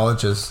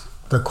acknowledges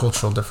the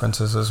cultural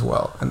differences as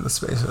well in the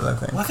spaces. I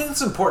think. Well, I think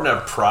it's important to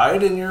have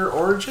pride in your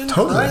origin.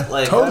 Totally.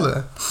 Right?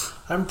 Totally.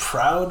 I'm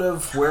proud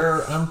of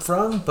where I'm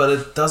from, but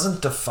it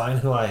doesn't define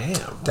who I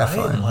am.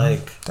 Definitely.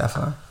 Right?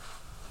 Definitely.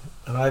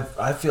 And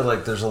I feel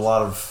like there's a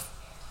lot of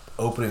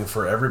opening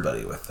for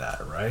everybody with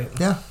that, right?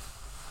 Yeah.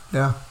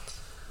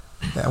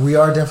 We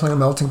are definitely a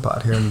melting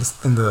pot here in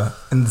the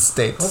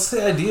States. That's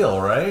the ideal,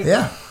 right?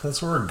 Yeah,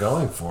 that's what we're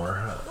going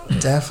for.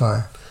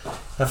 Definitely.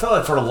 I felt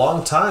like for a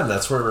long time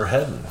that's where we're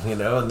heading,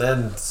 and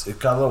then it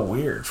got a little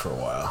weird for a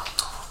while.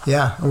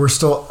 Yeah, and we're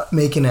still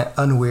making it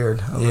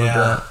unweird a little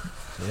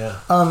bit. Yeah.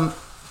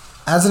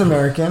 As an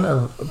American,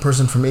 a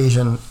person from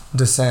Asian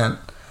descent,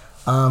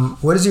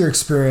 what is your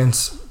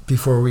experience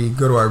before we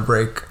go to our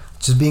break?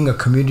 Just being a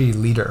community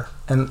leader,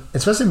 and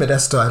especially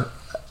Modesto,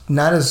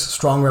 not as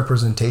strong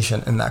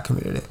representation in that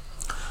community.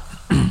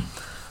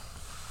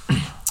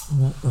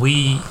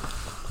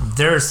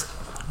 There's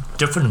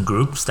different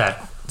groups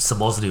that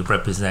supposedly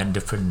represent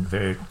different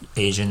very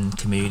Asian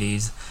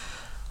communities,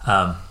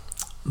 but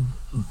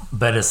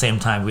at the same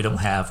time we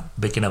don't have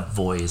big enough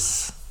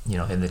voice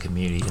in the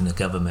community, in the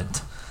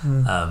government.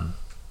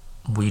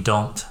 We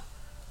don't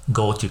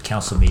go to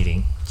council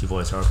meeting to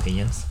voice our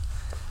opinions,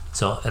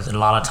 so a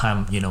lot of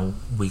time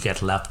we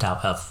get left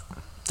out of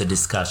the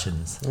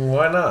discussions.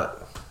 Why not?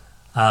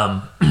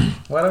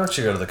 Why don't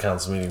you go to the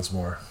council meetings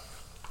more?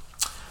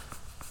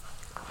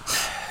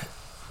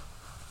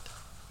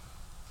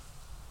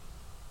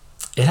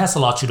 it has a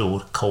lot to do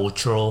with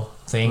cultural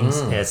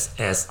things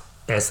as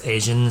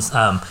Asians.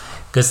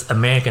 Because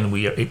American,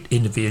 we are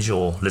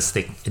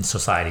individualistic in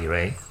society,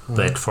 right?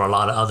 But for a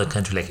lot of other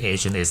countries like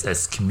Asian, it's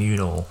as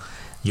communal.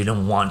 You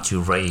don't want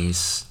to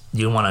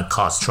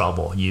cause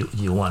trouble.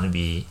 You want to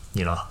be,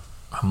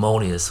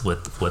 harmonious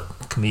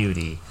with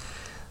community.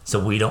 So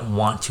we don't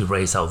want to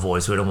raise our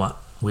voice. We don't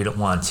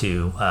want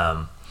to,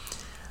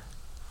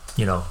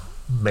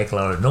 make a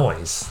lot of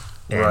noise.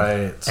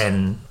 Right.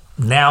 And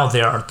now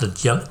there are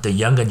the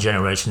younger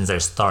generations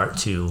that start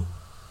to,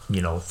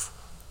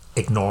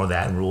 ignore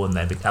that rule and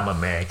then I'm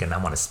American. I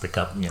want to speak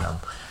up. I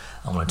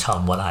want to tell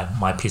them what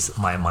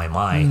my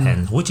mind,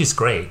 and which is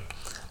great.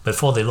 But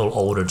for the little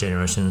older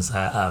generations,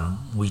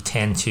 we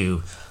tend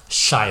to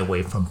shy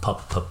away from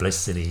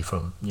publicity.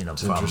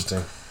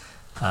 Interesting.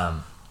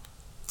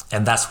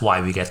 And that's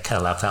why we get kind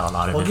of left out a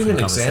lot of. I'll give you an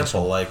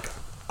example. Like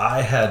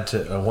I had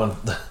to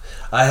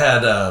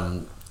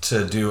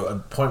do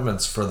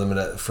appointments for the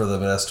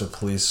Modesto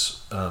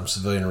Police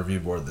Civilian Review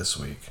Board this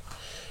week,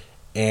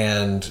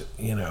 and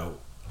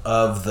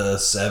of the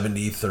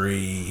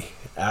 73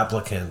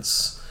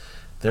 applicants,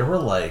 there were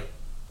like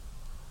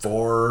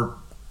 4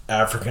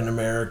 African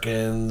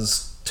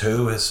Americans,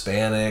 2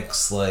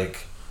 Hispanics,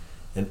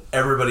 and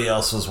everybody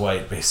else was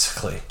white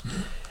basically.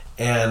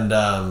 And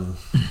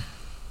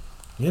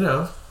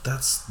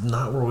that's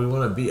not where we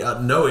want to be.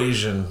 No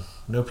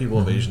people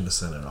of Asian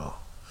descent at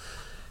all.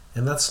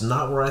 And that's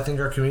not where I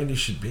think our community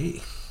should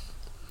be.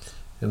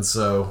 And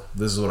so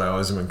this is what I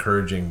always am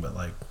encouraging, but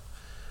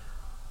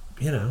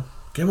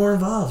get more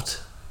involved.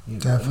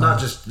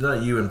 Definitely.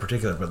 Not you in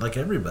particular, but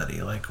everybody.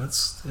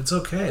 It's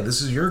okay.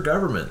 This is your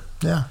government.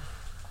 Yeah,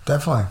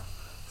 definitely.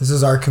 This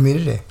is our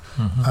community,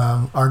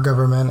 our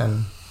government,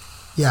 and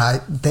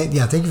thank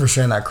you for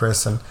sharing that,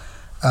 Chris. And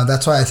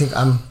that's why I think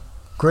I'm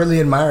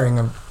greatly admiring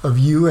of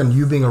you and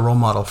you being a role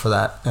model for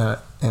that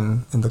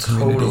in the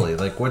community.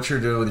 Totally. What you're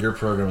doing with your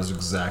program is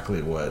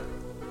exactly what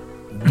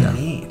we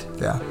need.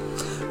 Yeah.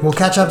 We'll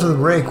catch up to the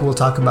break. We'll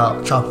talk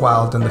about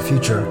ChalkWild and the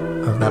future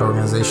of that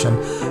organization.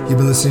 You've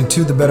been listening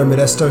to The Better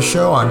Modesto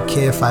Show on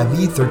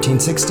KFIV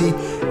 1360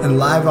 and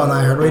live on the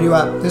iHeartRadio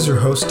app. This is your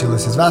host,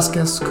 Ulysses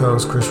Vasquez,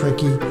 co-host Chris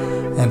Ricky,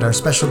 and our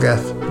special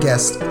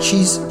guest,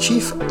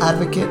 Chief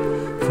Advocate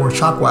for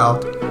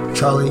ChalkWild,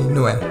 Charlie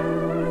Nguyen.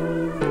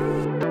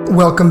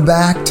 Welcome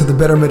back to The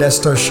Better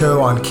Modesto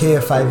Show on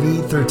KFIV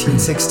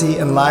 1360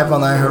 and live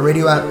on the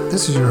iHeartRadio app.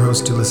 This is your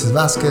host, Ulysses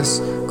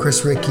Vasquez,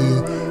 Chris Ricky,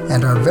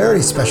 and our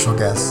very special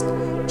guest,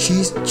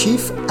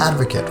 Chief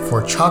Advocate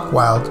for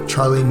ChalkWild,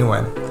 Charlie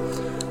Nguyen.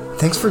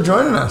 Thanks for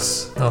joining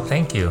us. Oh,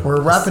 thank you.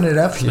 We're wrapping it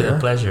up it's here. It's been a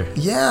pleasure.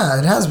 Yeah,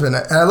 it has been.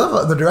 And I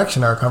love the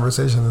direction our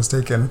conversation has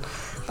taken.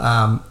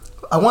 I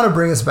want to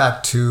bring us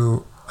back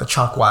to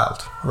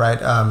ChalkWild,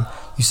 right?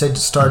 You said you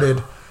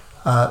started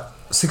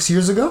 6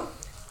 years ago?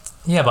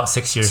 Yeah, about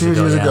 6 years 6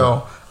 years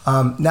ago.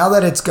 Now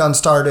that it's gotten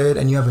started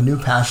and you have a new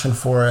passion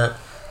for it,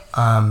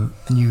 and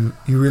you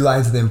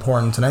realize the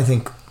importance, and I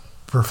think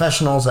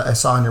professionals, I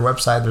saw on your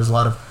website, there's a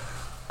lot of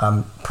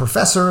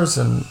professors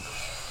and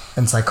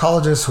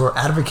psychologists who are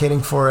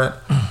advocating for it.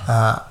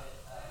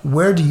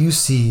 Where do you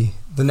see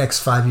the next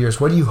 5 years?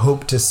 What do you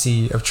hope to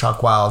see of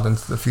ChalkWild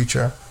into the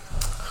future?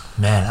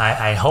 Man,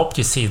 I hope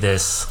to see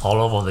this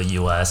all over the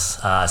U.S.,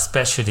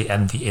 especially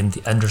in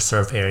the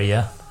underserved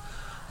area.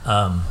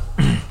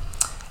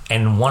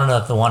 And one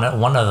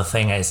other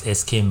thing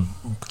is keep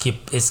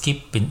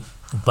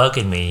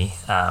bugging me.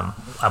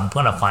 I'm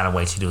gonna find a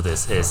way to do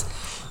this. Is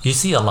you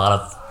see a lot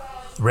of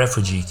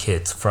refugee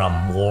kids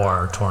from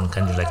war-torn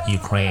countries like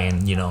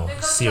Ukraine,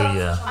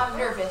 Syria. I'm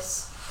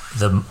nervous.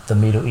 The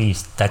Middle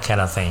East, that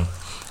kind of thing,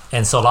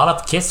 and so a lot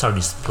of kids are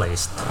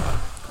displaced,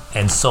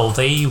 and so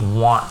they're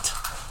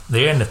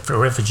in the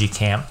refugee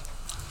camp.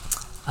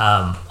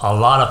 A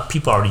lot of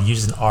people are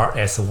using art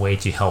as a way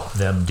to help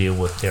them deal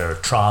with their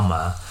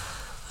trauma.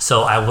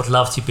 So I would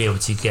love to be able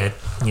to get,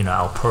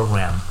 our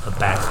program, a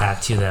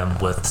backpack to them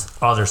with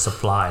other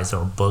supplies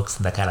or books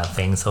and that kind of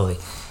thing. So they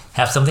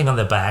have something on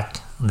the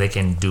back, they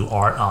can do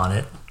art on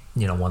it,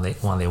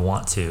 when they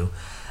want to.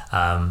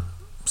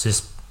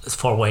 Just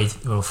for a way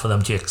for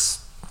them to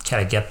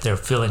kind of get their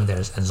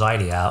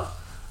anxiety out,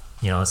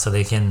 so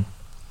they can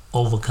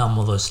overcome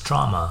all those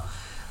trauma.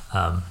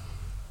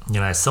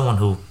 As someone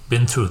who's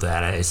been through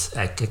that,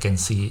 I can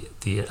see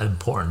the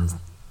importance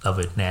of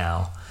it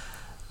now.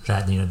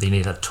 That they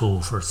need a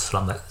tool for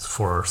something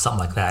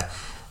like that.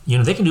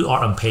 They can do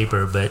art on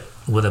paper, but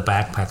with a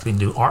backpack, they can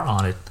do art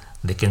on it.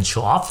 They can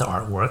show off the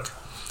artwork,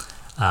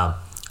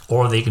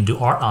 or they can do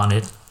art on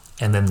it,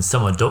 and then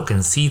some adult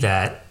can see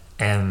that,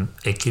 and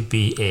it could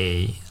be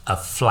a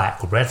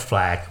red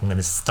flag. I'm going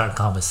to start a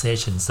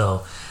conversation.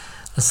 So,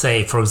 let's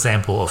say, for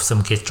example, if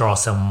some kid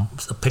draws a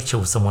picture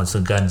with someone's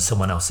gun in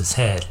someone else's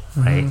head,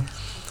 right?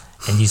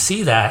 And you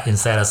see that,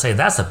 instead of saying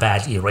that's a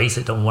bad, erase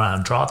it, don't want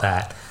to draw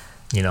that.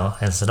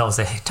 And so they'll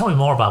say, hey, tell me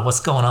more about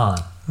what's going on,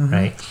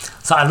 right?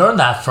 So I learned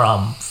that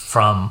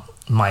from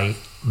my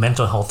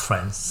mental health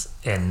friends,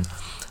 and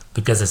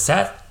because it's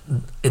that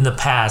in the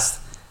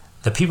past,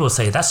 the people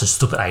say that's a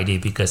stupid idea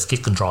because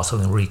kids can draw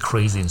something really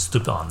crazy and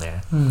stupid on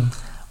there.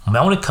 My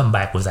only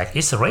comeback was like,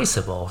 it's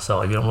erasable,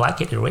 so if you don't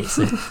like it, erase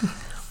it.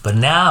 But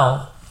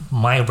now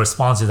my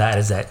response to that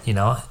is that,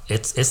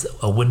 it's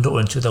a window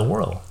into the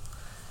world.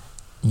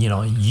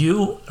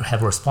 You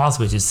have a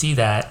responsibility to see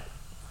that,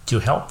 to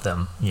help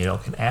them,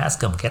 can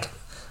ask them,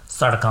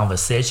 start a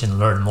conversation,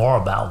 learn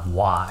more about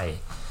why,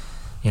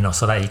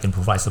 so that you can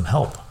provide some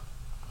help.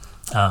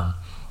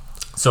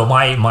 So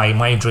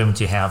my dream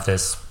to have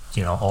this,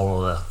 all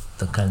over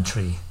the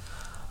country.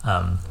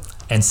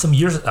 And some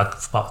years,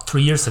 about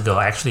 3 years ago,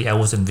 actually, I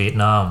was in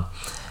Vietnam,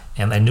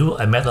 and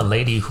I met a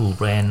lady who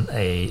ran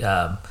a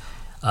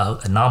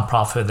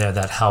nonprofit there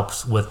that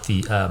helps with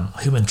the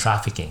human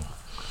trafficking.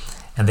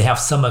 And they have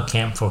summer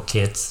camp for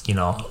kids,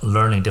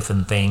 learning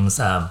different things,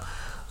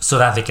 so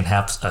that they can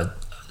have an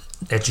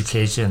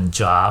education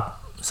job,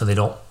 so they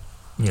don't,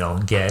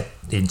 get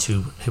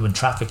into human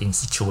trafficking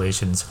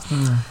situations.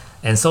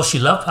 And so she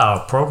loved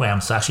our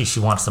program. So actually, she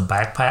wanted some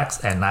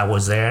backpacks, and I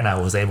was there, and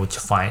I was able to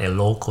find a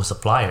local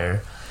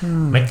supplier,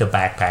 make the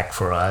backpack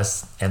for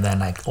us, and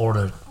then I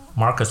ordered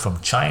markers from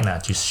China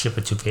to ship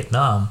it to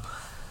Vietnam.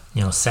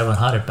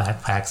 700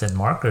 backpacks and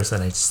markers,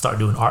 and I start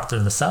doing art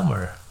during the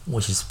summer,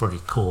 which is pretty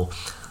cool.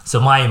 So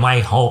my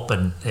hope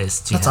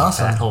is to have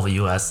that over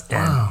U.S.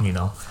 and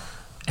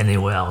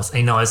anywhere else.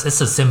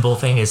 It's a simple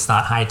thing. It's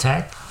not high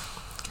tech,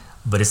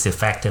 but it's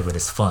effective and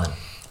it's fun. I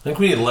think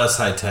we need less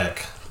high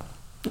tech.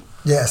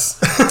 Yes.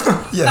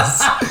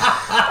 Yes.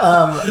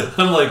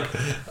 I'm like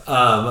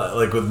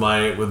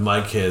with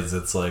my kids,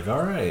 it's like,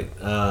 all right,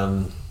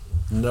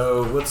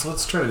 no,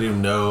 let's try to do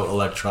no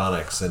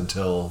electronics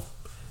until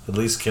at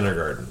least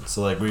kindergarten.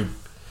 So like in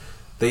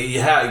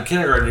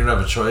kindergarten, you don't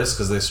have a choice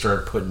because they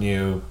start putting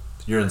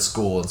you're in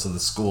school, and so the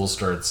school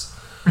starts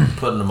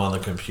putting them on the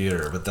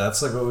computer. But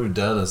that's like what we've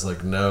done is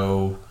like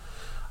no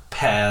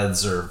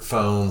pads or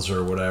phones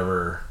or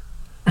whatever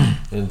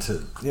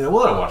into we'll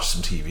let them watch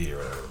some TV or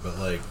whatever, but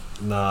like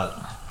none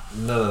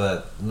of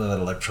that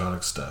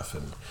electronic stuff.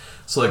 And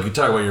so like you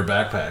talk about your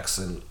backpacks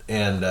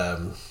and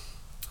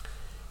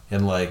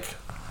like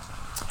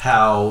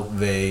how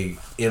they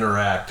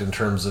interact in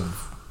terms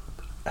of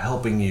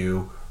helping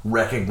you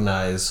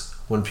recognize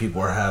when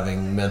people are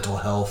having mental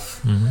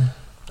health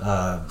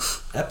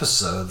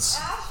episodes.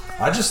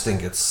 I just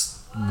think it's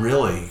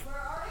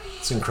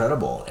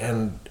incredible,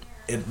 and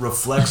it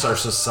reflects our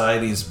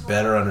society's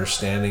better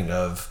understanding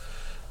of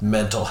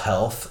mental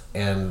health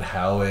and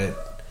how it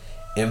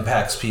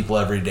impacts people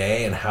every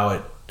day and how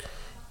it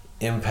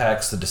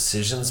impacts the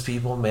decisions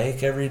people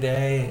make every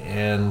day.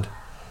 And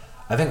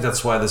I think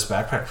that's why this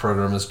backpack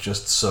program is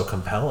just so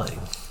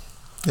compelling.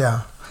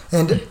 Yeah.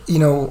 And,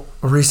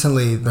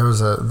 recently there was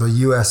the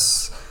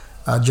U.S.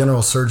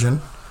 General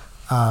Surgeon,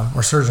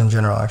 or Surgeon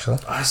General, actually.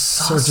 I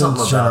saw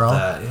something about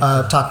that.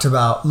 Yeah. Talked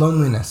about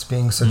loneliness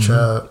being such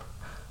a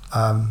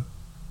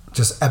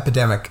just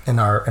epidemic in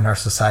our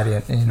society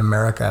in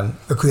America. And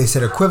they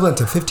said equivalent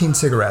to 15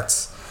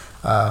 cigarettes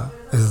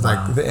is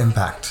like the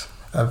impact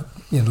of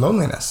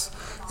loneliness.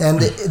 And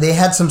they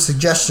had some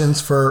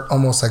suggestions for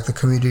almost like the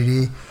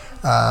community.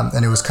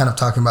 And it was kind of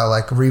talking about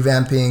like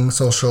revamping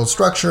social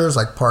structures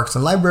like parks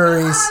and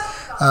libraries,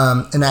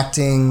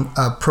 enacting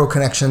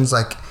pro-connections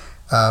like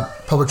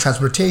public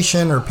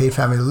transportation or paid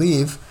family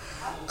leave.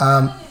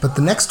 But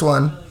the next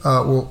one,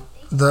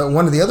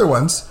 one of the other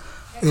ones,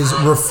 is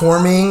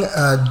reforming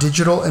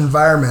digital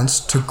environments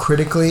to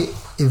critically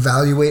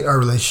evaluate our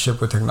relationship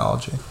with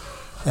technology.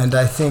 And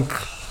I think,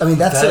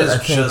 that's it.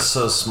 That is just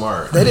so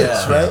smart. That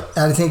is, right?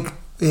 And I think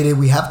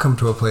we have come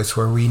to a place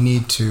where we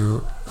need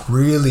to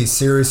really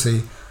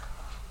seriously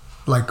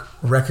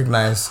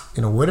recognize,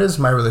 what is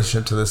my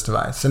relationship to this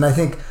device? And I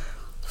think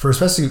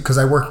especially because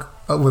I work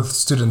with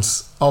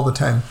students all the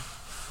time,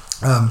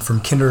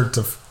 from kinder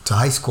to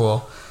high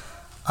school,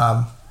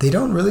 they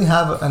don't really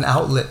have an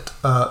outlet,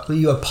 a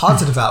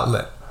positive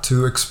outlet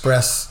to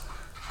express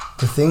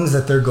the things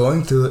that they're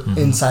going through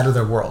inside of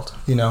their world,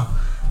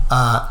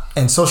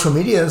 and social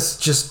media is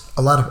just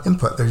a lot of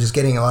input. They're just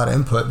getting a lot of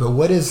input, but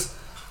what is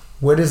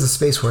the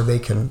space where they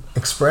can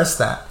express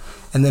that?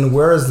 And then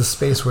where is the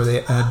space where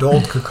an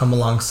adult could come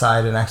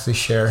alongside and actually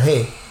share,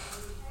 hey,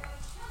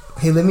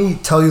 let me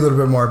tell you a little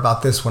bit more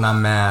about this when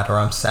I'm mad or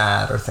I'm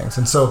sad or things.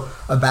 And so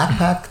a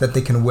backpack that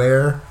they can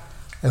wear,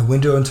 a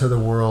window into the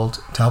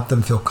world to help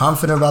them feel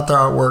confident about their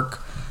artwork,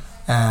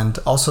 and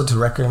also to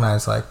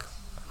recognize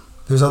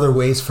there's other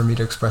ways for me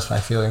to express my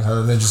feelings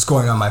other than just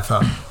going on my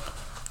phone.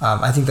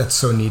 I think that's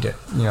so needed,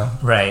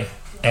 Right.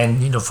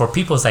 And, for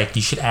people, it's like,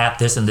 you should add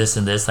this and this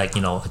and this, a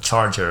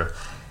charger.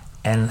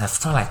 And I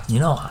felt like,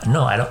 no,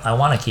 I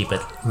want to keep it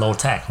low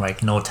tech,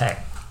 right? No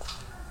tech.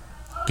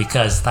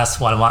 Because that's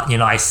what I want.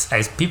 I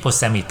people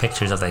send me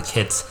pictures of their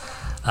kids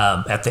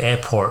at the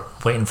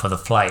airport waiting for the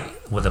flight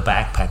with a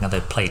backpack, and they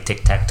play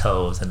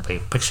tic-tac-toes and they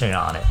picture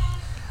on it.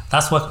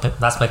 That's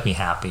make me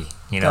happy,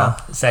 Yeah.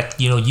 It's like,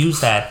 use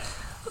that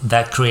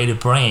creative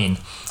brain.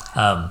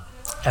 I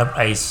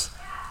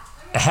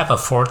have a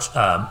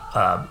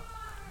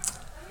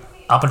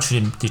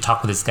opportunity to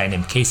talk with this guy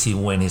named Casey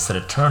Nguyen. He's an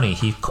attorney.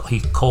 He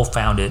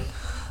co-founded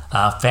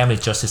Family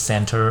Justice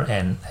Center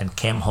and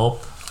Camp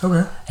Hope.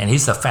 Okay. And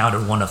he's the founder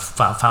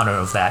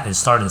of that, and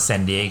started in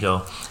San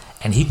Diego.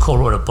 And he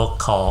co-wrote a book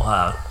called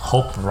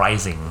Hope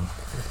Rising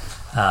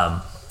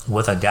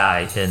with a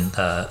guy and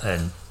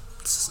a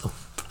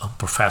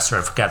professor.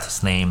 I forgot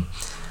his name,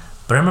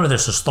 but I remember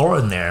there's a story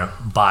in there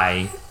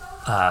by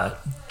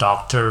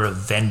Dr.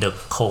 Venda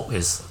Cope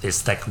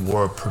is like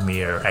world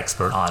premier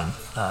expert on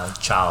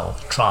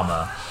childhood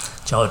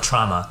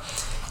trauma,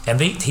 and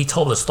he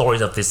told the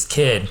stories of this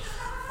kid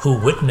who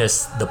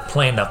witnessed the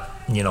plane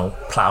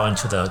plow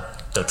into the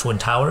Twin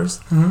Towers.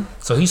 Mm-hmm.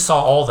 So he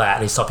saw all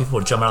that. He saw people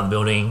jump out of the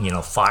building,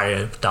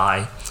 fire,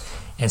 die.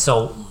 And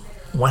so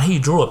when he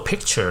drew a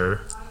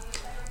picture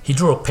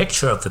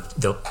of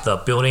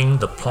the building,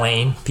 the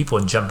plane, people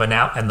jumping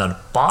out, and the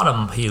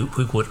bottom he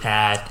would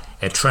add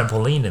a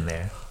trampoline in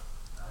there.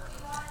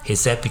 He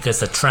said because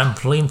the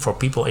trampoline for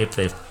people, if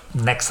the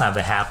next time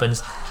that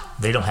happens,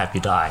 they don't have to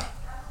die.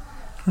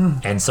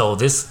 And so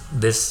this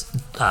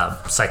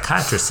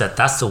psychiatrist said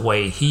that's the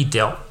way he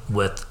dealt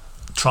with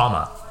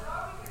trauma.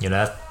 He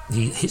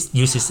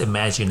used his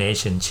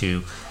imagination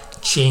to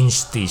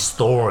change the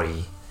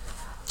story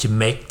to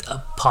make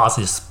a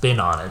positive spin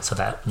on it, so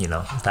that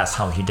that's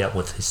how he dealt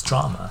with his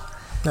trauma.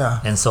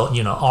 Yeah. And so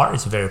art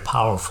is very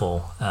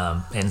powerful,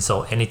 and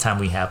so anytime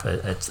we have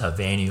a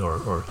venue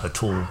or a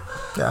tool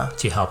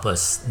to help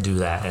us do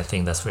that, I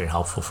think that's very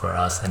helpful for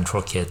us and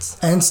for kids.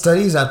 And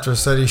studies after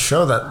studies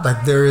show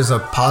that there is a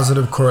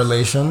positive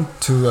correlation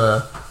to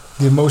the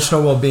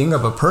emotional well-being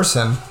of a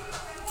person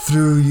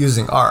through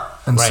using art.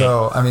 And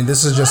so,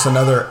 this is just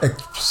another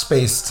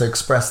space to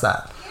express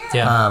that.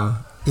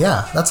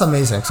 Yeah. That's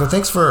amazing. So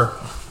thanks for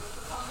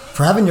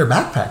having your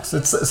backpacks.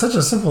 It's such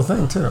a simple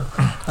thing too.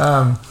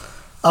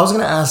 I was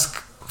going to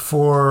ask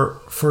for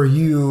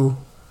you,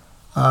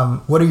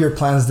 what are your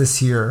plans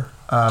this year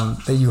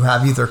that you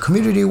have, either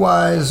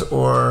community-wise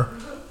or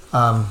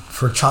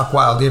for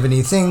ChalkWild? Do you have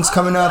any things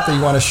coming up that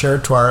you want to share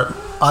to our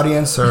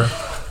audience or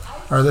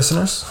our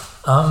listeners?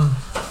 I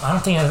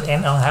don't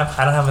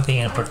have anything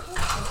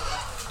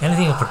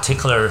in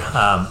particular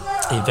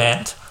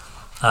event,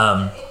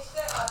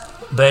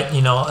 but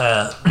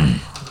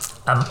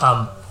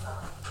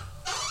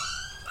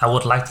I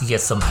would like to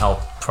get some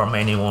help from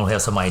anyone who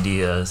has some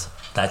ideas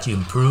that you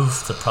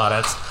improve the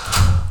products,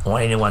 or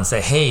anyone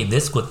say, hey,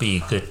 this would be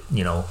a good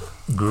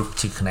group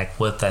to connect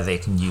with, that they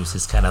can use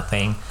this kind of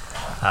thing.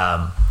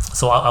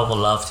 So I would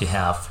love to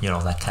have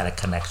that kind of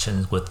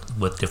connections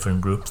with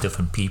different groups,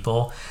 different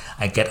people.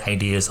 I get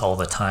ideas all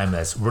the time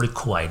that's really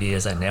cool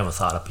ideas I never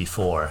thought of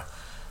before.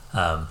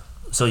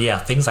 So yeah,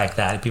 things like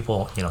that.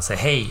 People say,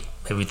 hey,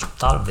 have you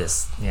thought of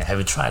this? Have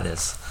you tried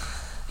this?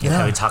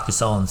 Have you talked to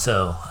so and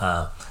so?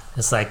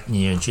 It's like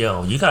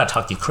Joe, you gotta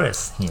talk to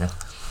Chris.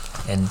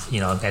 And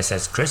I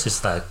said, Chris is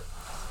the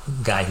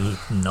guy who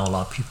know a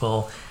lot of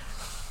people,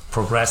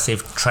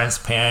 progressive,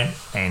 transparent,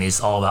 and it's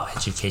all about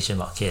education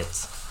about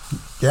kids.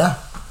 Yeah,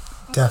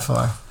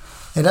 definitely.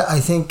 And I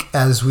think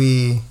as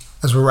we're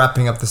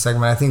wrapping up the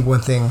segment, I think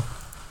one thing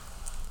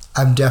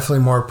I'm definitely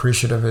more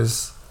appreciative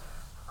is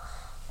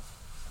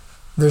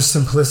there's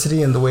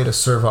simplicity in the way to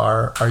serve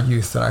our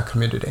youth and our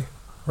community,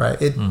 right?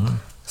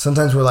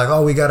 Sometimes we're like,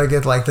 oh, we got to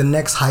get like the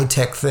next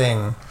high-tech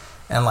thing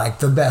and like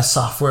the best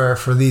software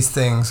for these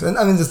things. And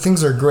the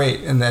things are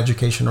great in the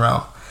education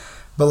realm,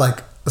 but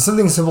like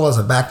something simple as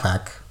a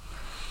backpack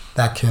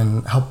that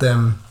can help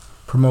them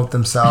promote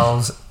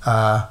themselves,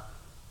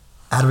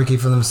 advocate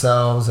for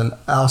themselves, and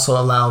also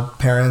allow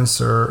parents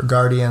or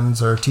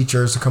guardians or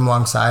teachers to come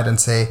alongside and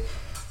say,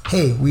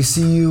 hey, we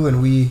see you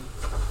and we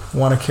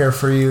want to care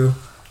for you.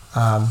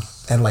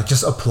 And like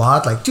just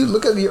applaud, like, dude,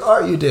 look at the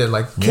art you did.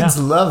 Like kids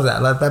love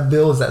that. That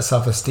builds that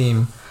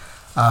self-esteem.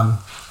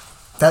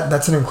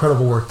 That's an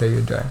incredible work that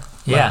you're doing.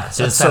 Yeah,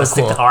 so instead of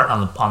stick the art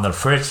on the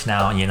fridge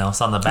now,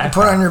 it's on the back.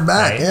 Put it on your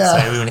back, right? So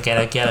everyone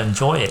can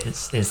enjoy it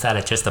instead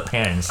of just the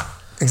parents.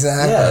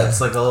 Exactly. Yeah, it's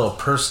like a little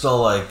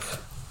personal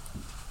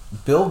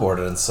billboard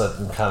in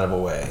some kind of a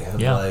way.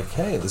 Like,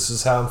 hey, this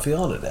is how I'm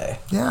feeling today.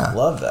 Yeah,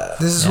 love that.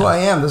 This is who I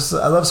am.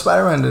 I love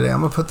Spider-Man today.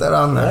 I'm gonna put that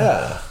on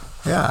there.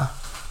 Yeah.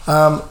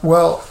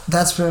 Well,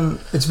 it's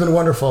been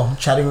wonderful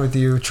chatting with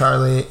you,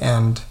 Charlie,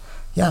 and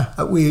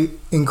we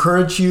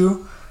encourage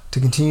you to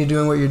continue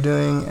doing what you're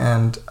doing,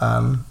 and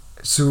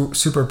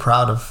super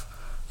proud of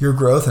your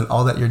growth and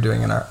all that you're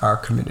doing in our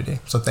community.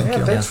 So thank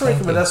you. Thanks for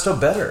making Modesto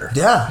better.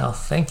 Yeah. Oh,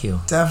 thank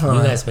you. Definitely.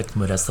 You guys make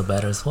Modesto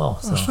better as well.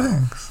 So.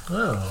 Thanks.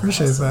 Oh,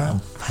 appreciate that.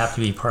 I'm happy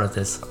to be part of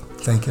this.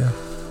 Thank you.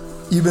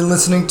 You've been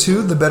listening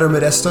to The Better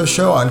Modesto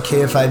Show on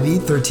KFIV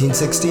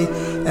 1360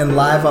 and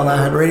live on the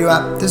iHeartRadio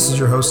app. This is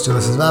your host,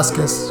 Ulysses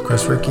Vasquez,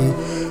 Chris Rickey,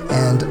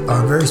 and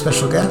our very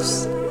special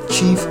guest,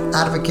 Chief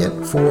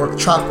Advocate for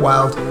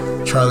ChalkWild,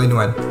 Charlie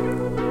Nguyen.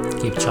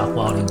 Keep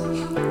chalkwilding.